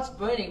 My heart's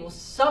burning. Will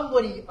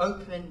somebody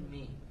open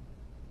me?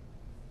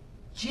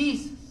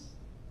 Jesus,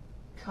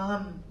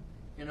 come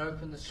and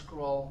open the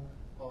scroll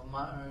of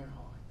my own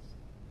heart.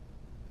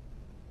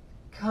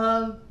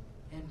 Come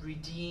and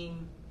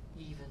redeem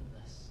even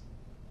this.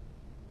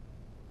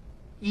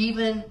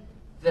 Even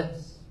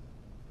this.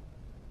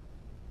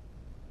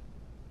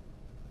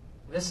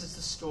 This is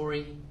the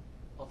story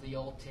of the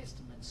Old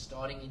Testament,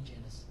 starting in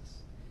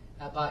Genesis,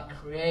 about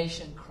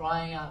creation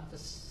crying out for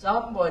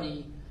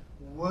somebody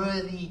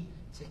worthy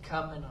to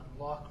come and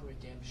unlock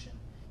redemption,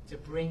 to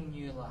bring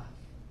new life.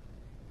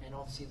 And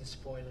obviously the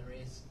spoiler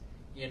is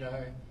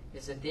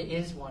that there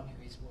is one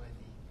who is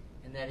worthy,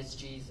 and that is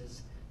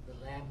Jesus, the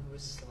Lamb who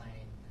was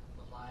slain,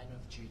 the Lion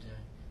of Judah,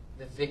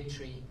 the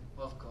victory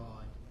of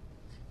God.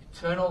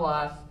 Eternal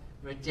life,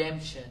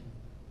 redemption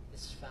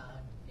is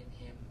found in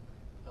him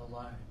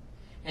alone.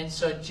 And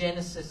so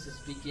Genesis is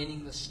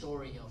beginning the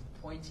story of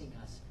pointing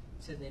us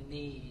to the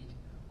need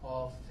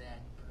of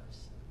that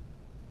person.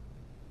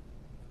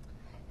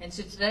 And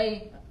so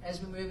today, as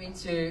we move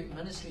into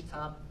ministry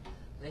time,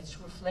 let's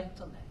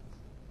reflect on that.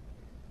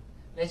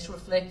 Let's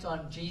reflect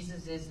on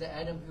Jesus as the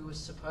Adam who was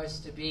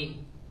supposed to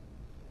be,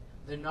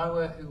 the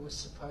Noah who was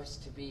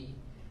supposed to be,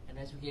 and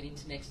as we get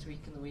into next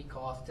week and the week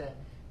after,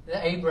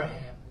 the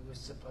Abraham who was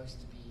supposed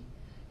to be.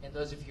 And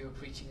those of you who are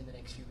preaching in the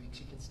next few weeks,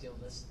 you can steal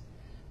this.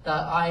 the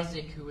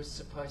Isaac who was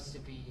supposed to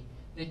be,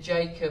 the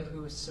Jacob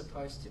who was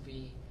supposed to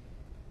be,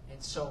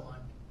 and so on,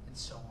 and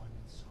so on,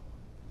 and so on.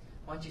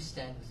 Why don't you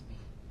stand with me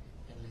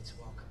and let's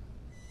welcome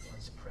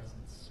God's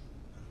presence.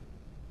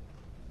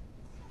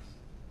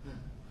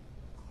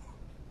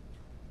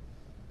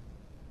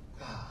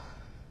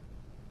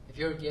 If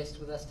you're a guest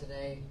with us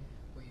today,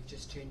 or you've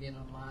just tuned in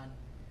online,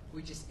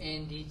 we just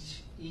end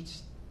each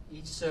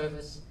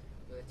service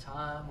with a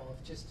time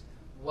of just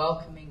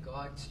welcoming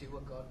God to do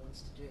what God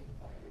wants to do.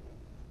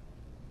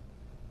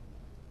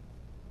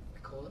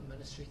 We call it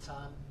ministry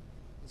time.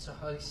 And so,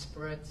 Holy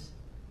Spirit,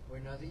 we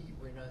know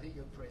that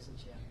you're present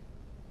here,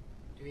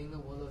 doing the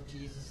will of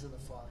Jesus and the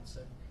Father. And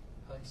so,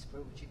 Holy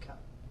Spirit, would you come?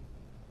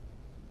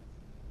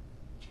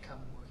 Would you come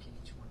and work in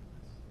each one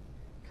of us?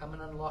 Come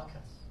and unlock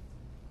us.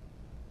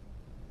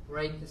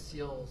 Break the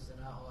seals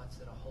in our hearts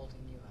that are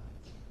holding you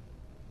out.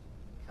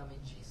 Come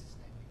in Jesus'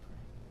 name we pray.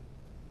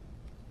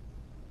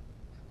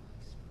 Come,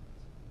 Holy Spirit.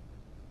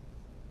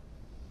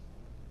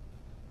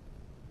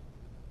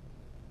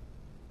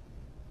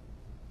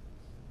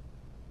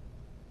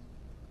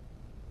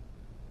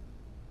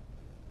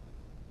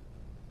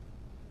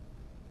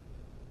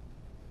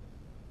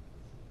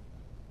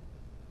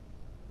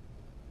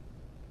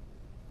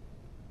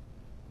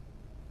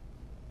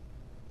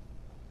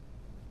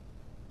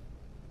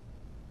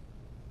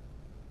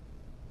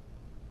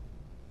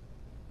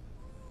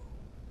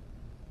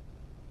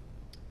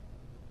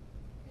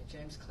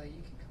 James Clay, you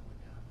can come on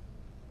down.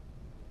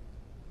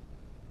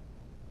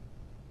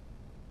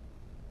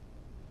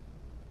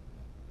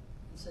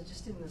 And so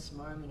just in this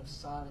moment of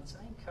silence,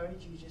 I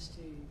encourage you just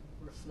to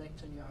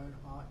reflect on your own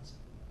heart.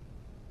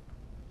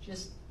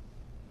 Just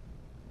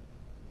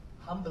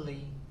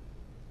humbly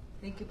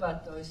think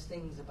about those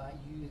things about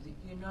you that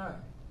you know.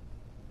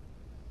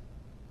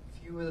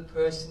 If you were the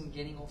person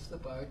getting off the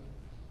boat,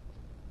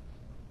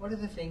 what are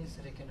the things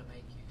that are going to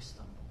make you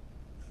stumble?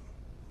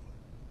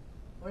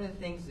 What are the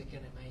things that are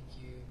going to make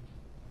you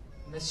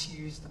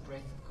misuse the breath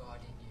of God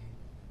in you?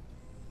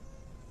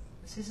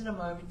 This isn't a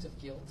moment of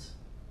guilt.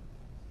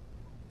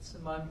 It's a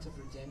moment of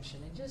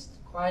redemption. And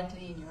just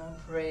quietly in your own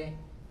prayer,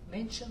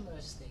 mention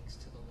those things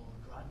to the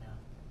Lord right now.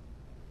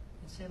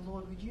 And say,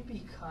 Lord, would you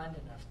be kind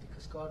enough,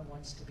 because God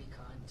wants to be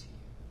kind to you.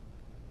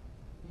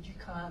 Would you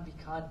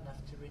be kind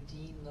enough to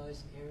redeem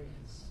those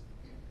areas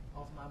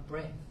of my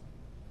breath,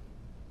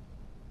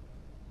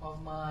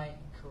 of my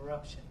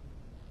corruption?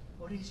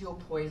 What is your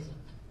poison?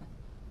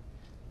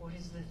 What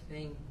is the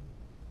thing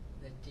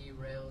that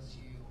derails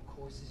you or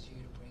causes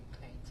you to bring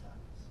pain to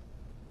others?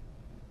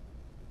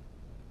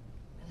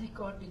 And let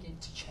God begin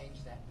to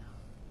change that now.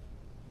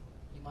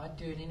 He might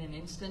do it in an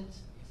instant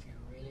if you're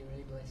really,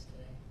 really blessed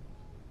today.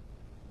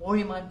 Or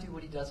He might do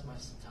what He does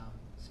most of the time.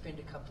 Spend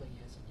a couple of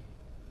years on you,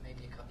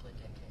 maybe a couple of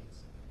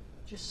decades,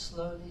 just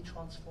slowly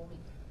transforming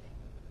that thing.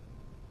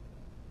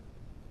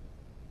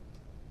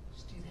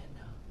 Just do that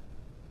now.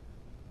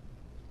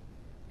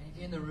 And if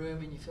you're in the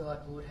room and you feel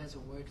like the Lord has a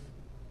word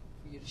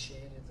for you to share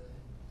to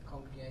the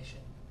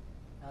congregation,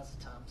 now's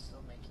the time.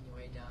 Start making your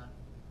way down.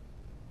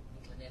 I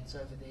think Lynette's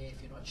over there.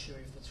 If you're not sure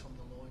if it's from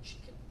the Lord, she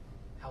can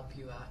help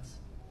you out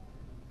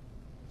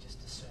and just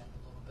discern a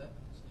little bit.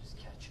 So just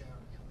catch her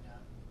and come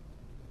down.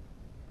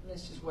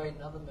 Let's just wait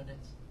another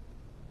minute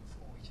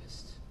before we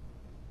just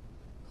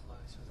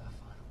close with our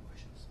final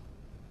worship song.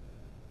 If you're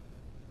ready.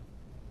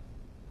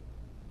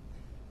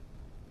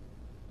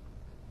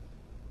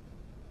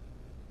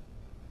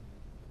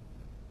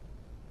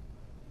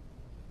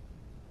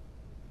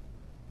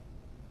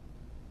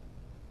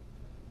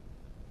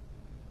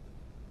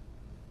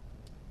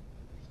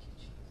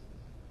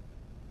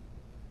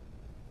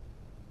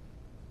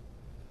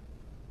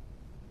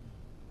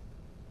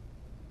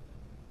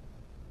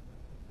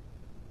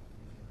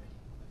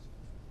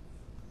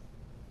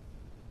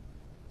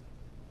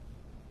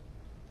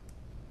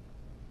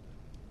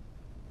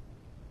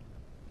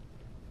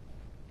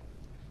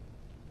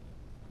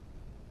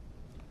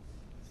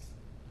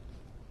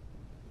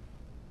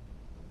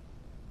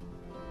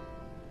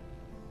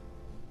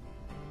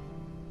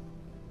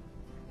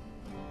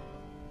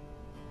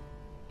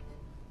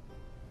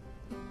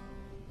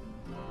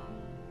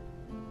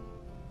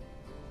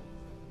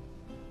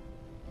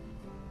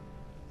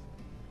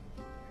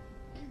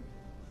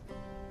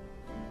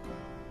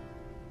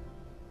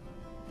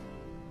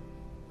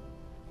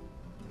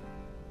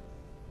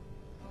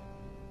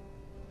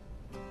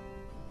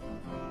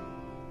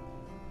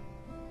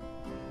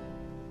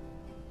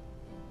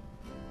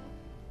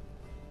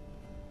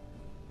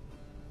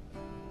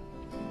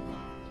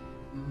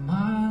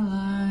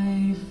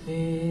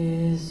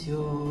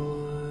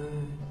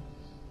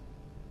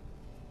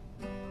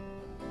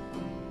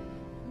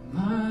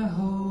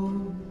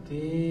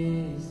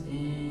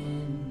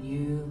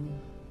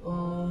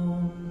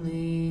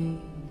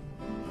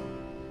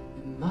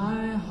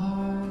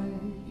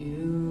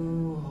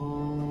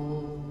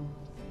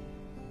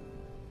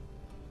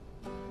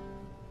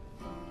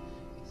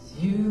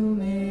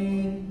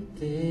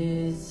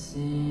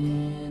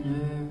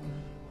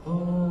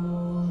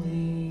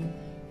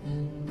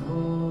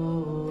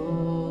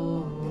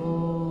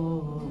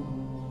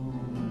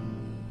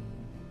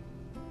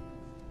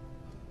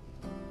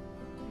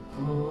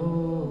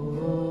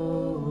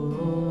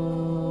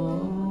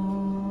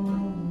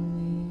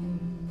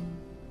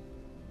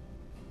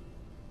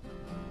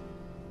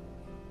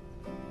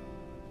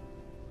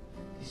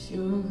 'Cause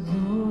your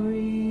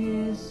glory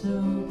is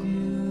so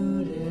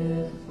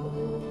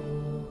beautiful.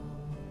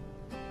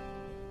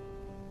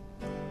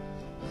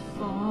 I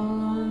fall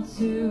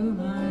onto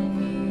my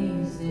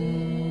knees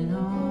in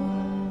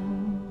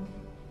awe,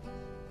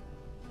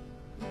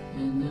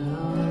 and the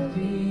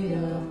heartbeat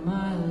of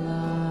my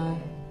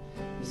life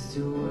is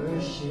to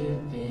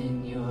worship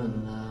in your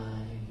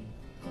light.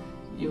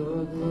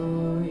 Your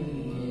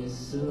glory is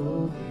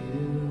so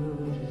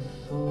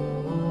beautiful.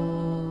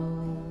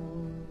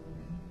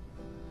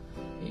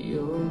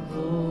 Your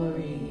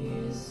glory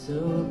is so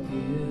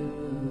beautiful.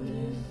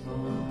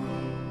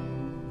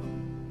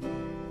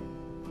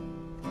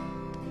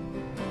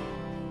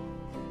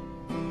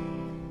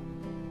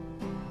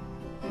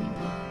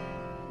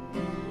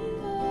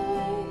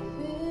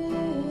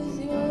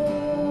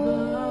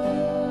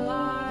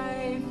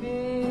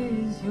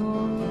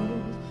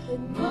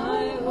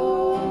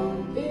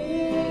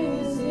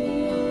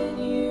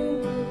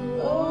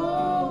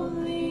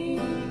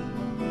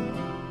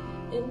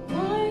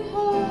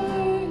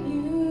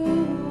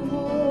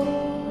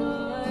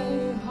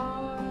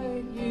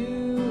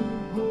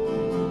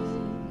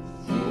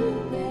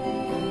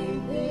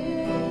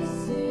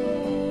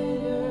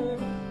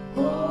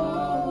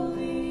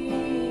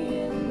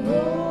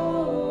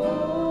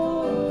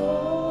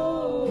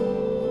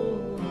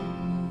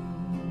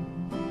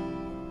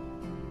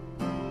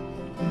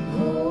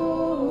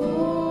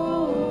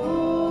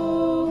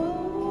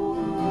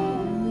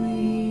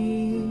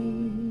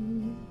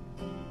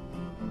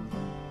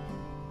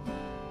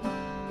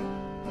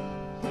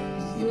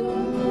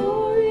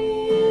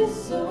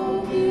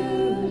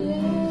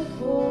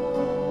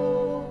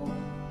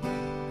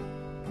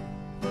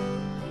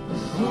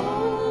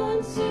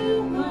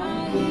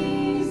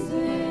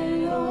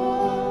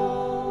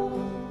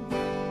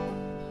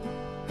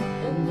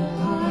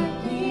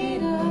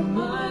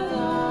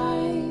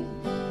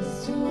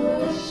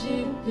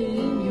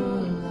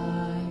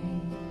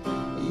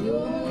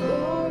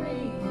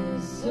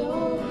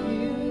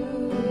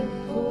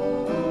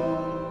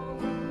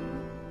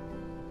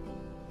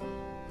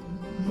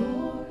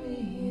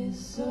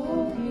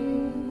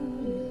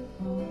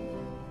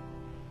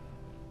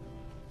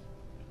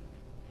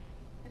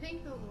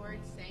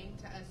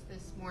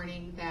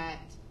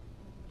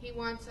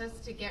 Us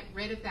to get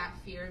rid of that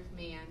fear of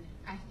man.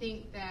 I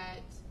think that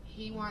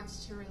he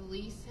wants to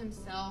release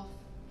himself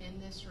in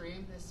this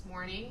room this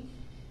morning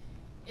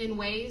in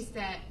ways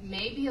that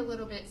may be a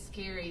little bit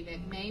scary,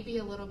 that may be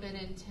a little bit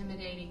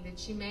intimidating,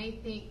 that you may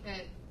think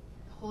that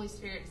the Holy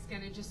Spirit is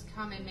going to just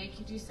come and make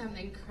you do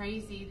something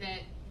crazy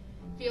that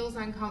feels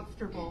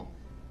uncomfortable.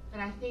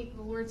 But I think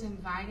the Lord's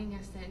inviting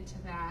us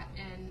into that.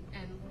 And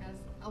as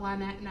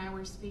Lynette and I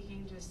were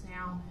speaking just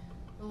now,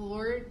 the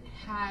Lord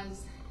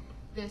has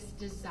this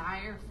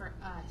desire for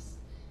us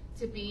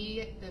to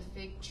be the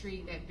fig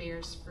tree that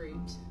bears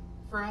fruit,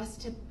 for us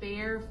to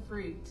bear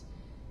fruit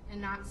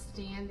and not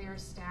stand there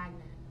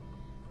stagnant.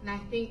 And I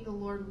think the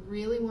Lord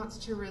really wants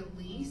to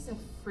release a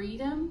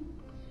freedom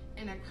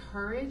and a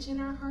courage in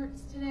our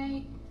hearts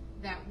today,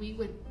 that we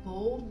would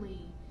boldly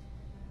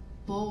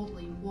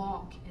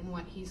walk in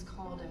what he's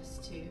called us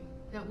to,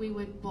 that we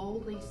would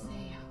boldly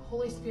say,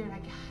 Holy Spirit, I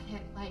got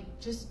it.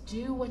 Like, just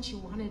do what you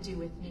want to do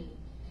with me.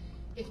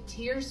 If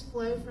tears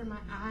flow from my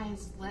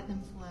eyes, let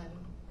them flow.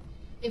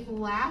 If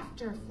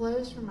laughter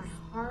flows from my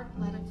heart,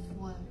 let it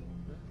flow.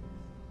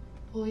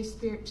 Holy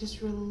Spirit,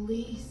 just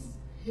release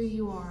who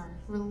you are.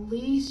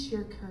 Release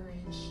your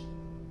courage,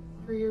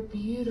 for you're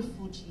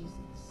beautiful,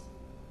 Jesus.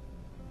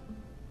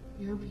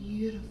 You're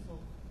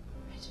beautiful.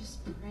 I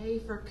just pray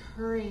for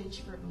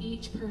courage for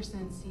each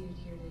person seated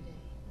here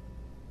today.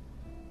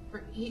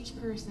 For each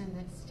person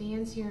that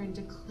stands here and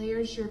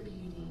declares your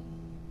beauty.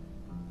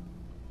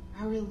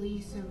 I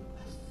release a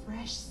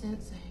fresh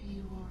sense of who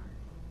you are.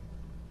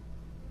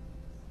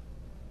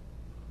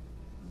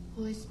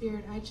 Holy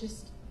Spirit, I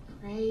just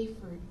pray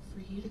for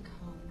you to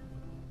come.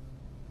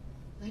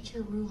 Let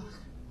your Ruach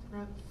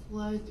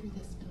flow through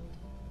this building.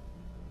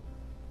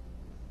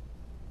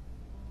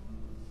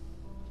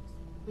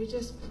 We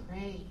just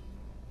pray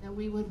that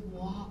we would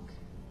walk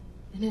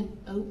in an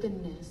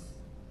openness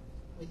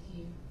with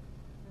you.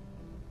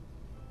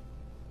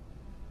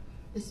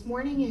 This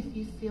morning, if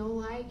you feel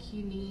like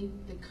you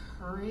need the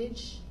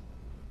courage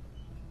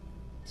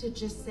to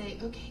just say,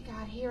 okay,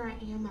 God, here I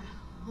am. I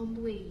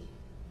humbly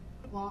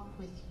walk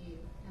with you,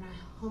 and I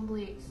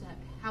humbly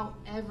accept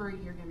however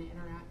you're going to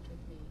interact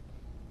with me.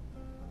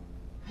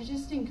 I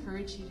just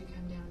encourage you to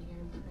come down here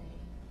and pray.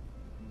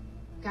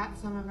 Got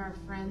some of our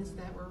friends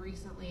that were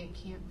recently at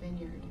Camp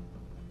Vineyard,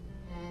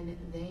 and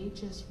they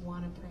just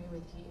want to pray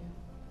with you.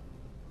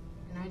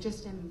 And I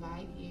just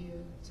invite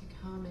you to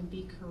come and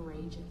be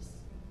courageous.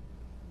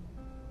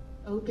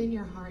 Open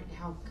your heart to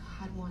how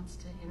God wants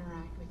to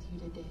interact with you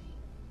today.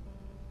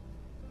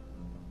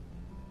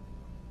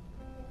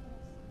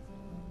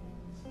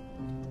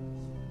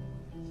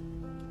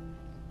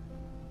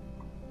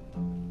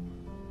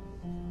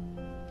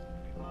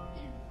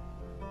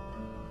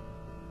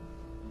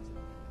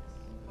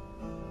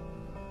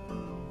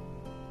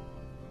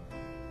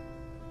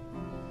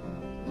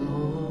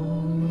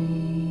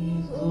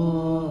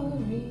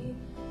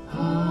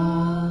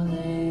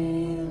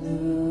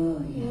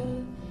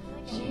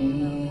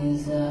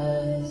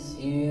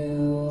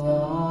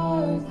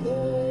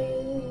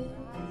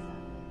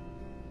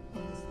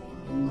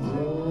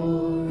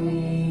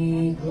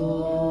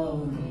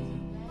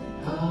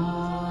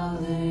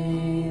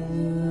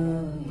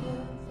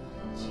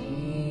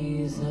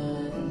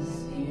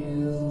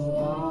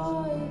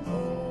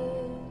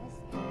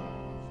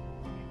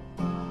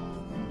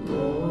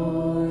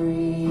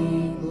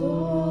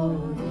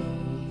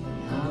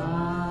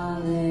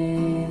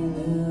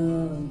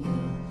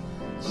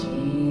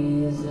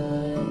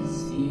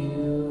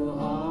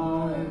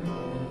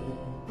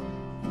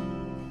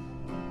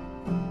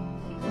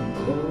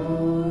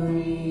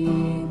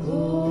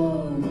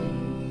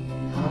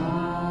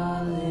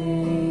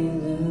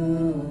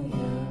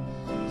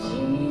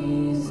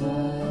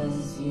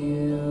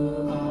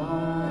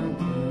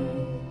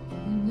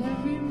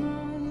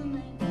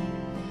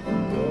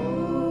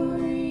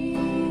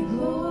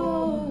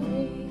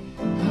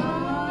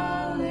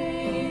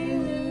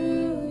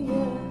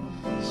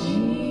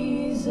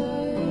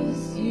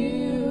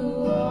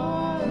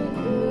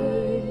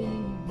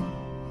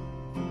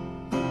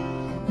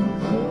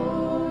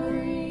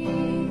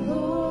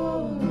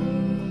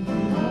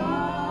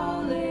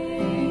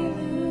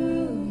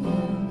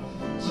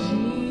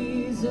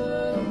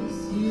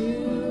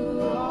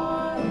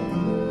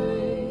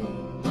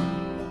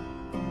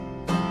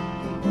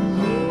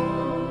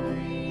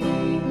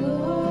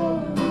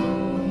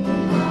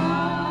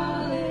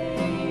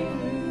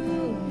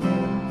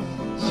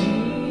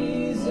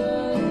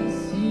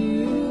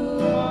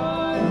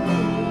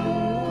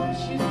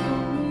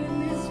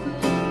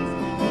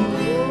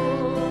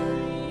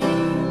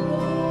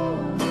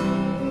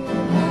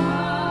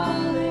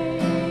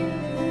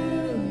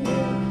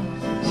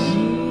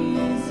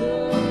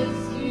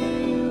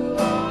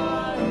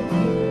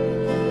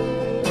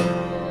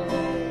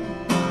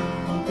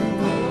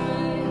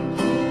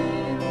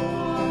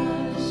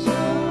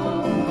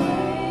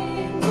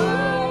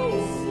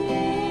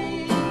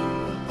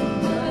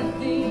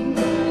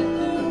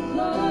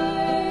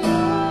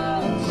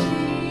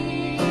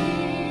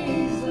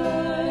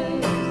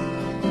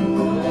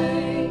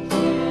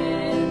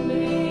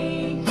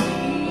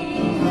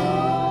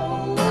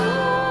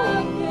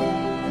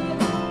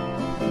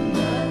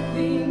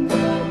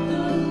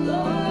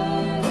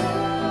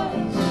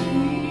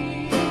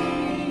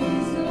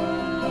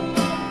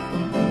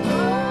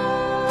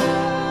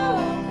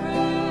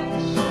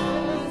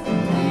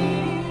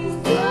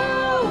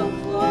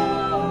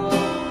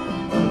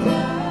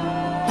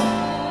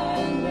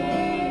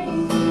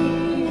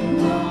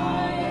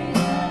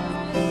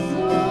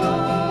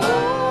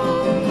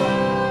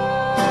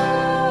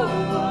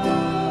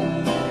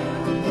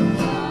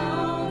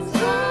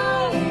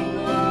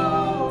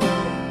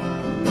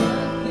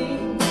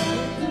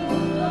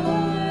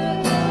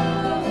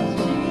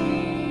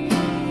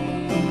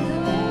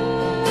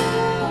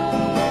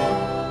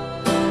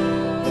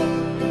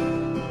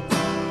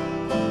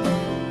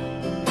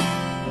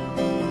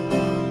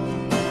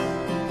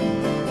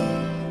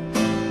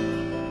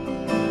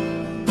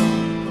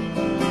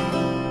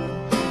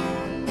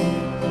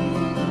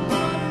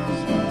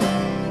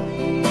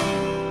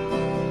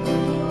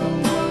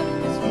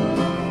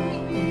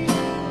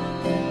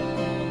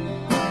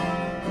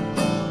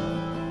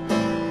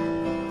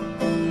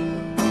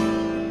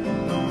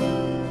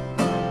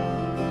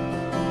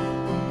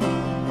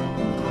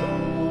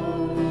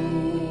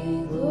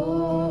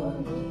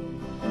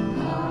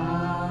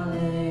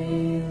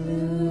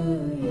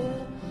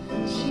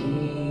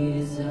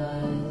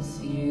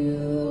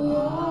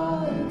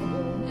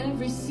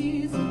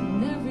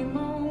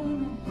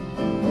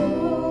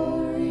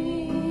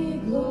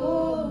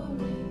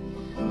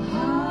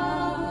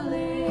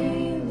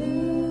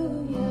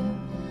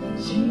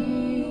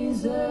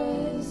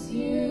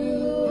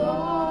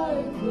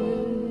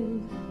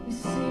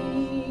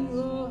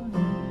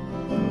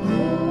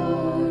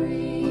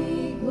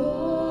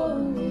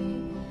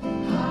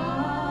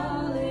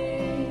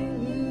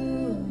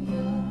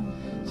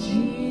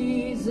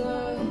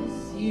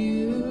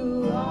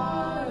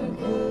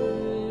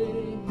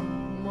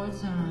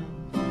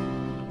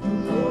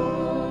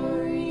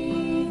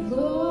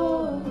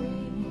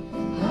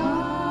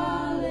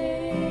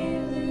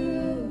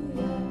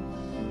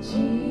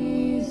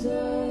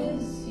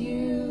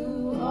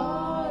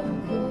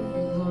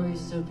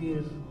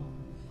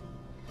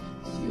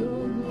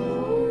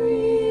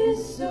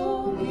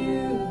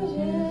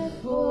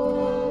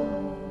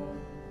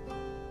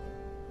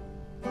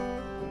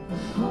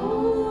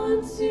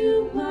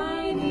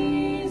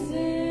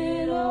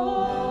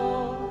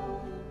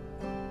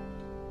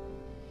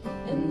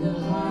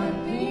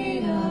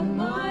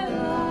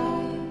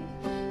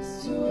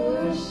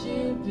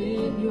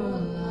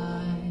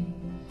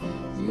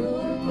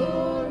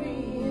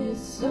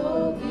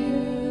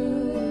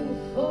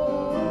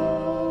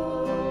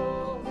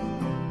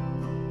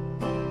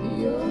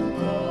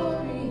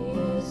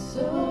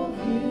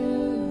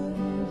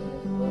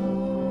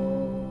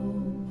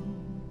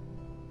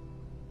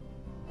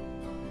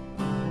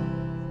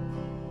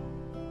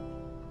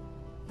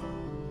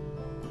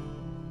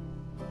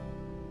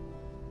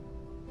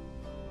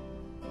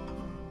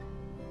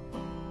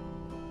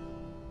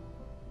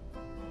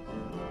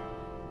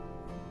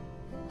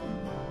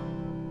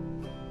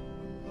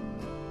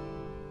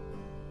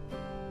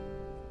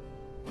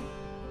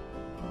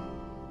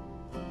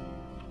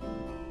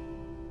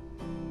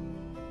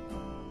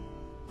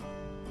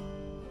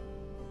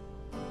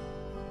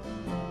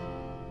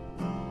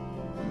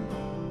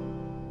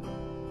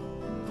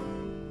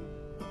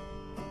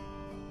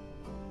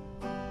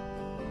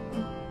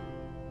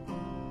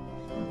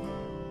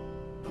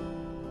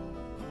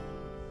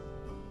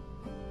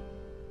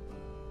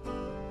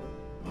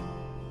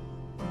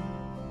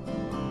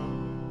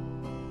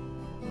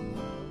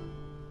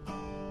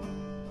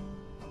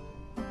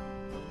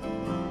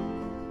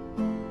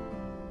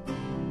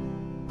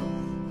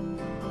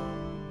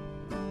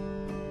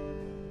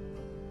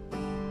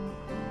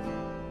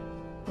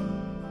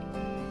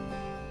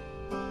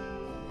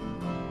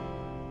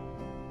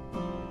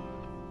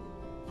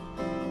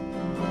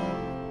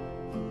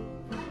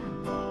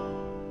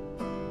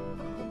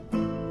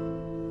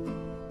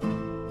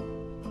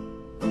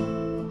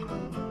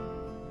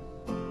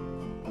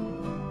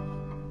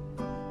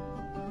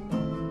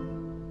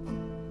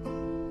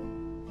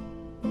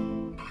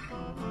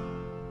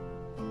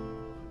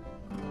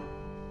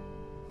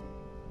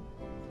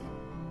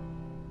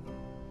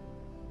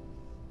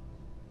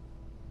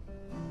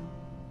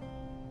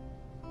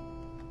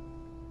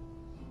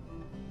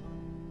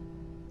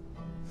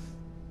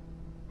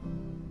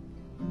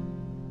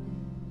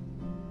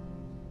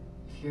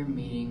 if you're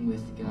meeting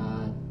with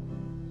God,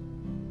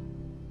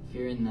 if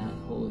you're in that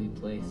holy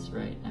place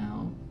right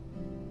now,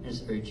 I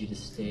just urge you to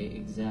stay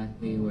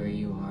exactly where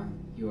you are.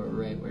 You are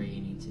right where you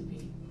need to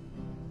be.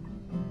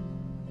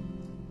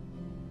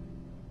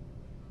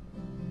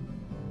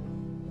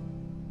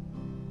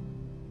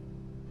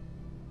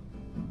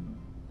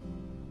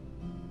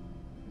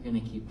 We're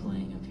going to keep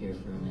playing up here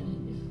for a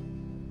minute.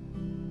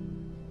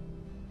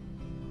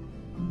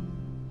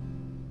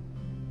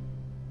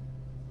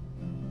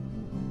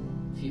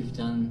 If you've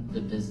done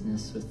the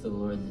business with the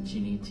Lord that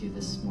you need to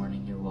this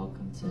morning, you're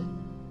welcome to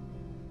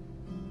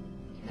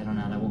head on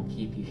out. I won't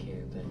keep you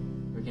here, but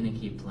we're going to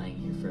keep playing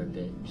here for a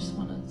bit. I just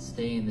want to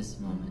stay in this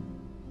moment.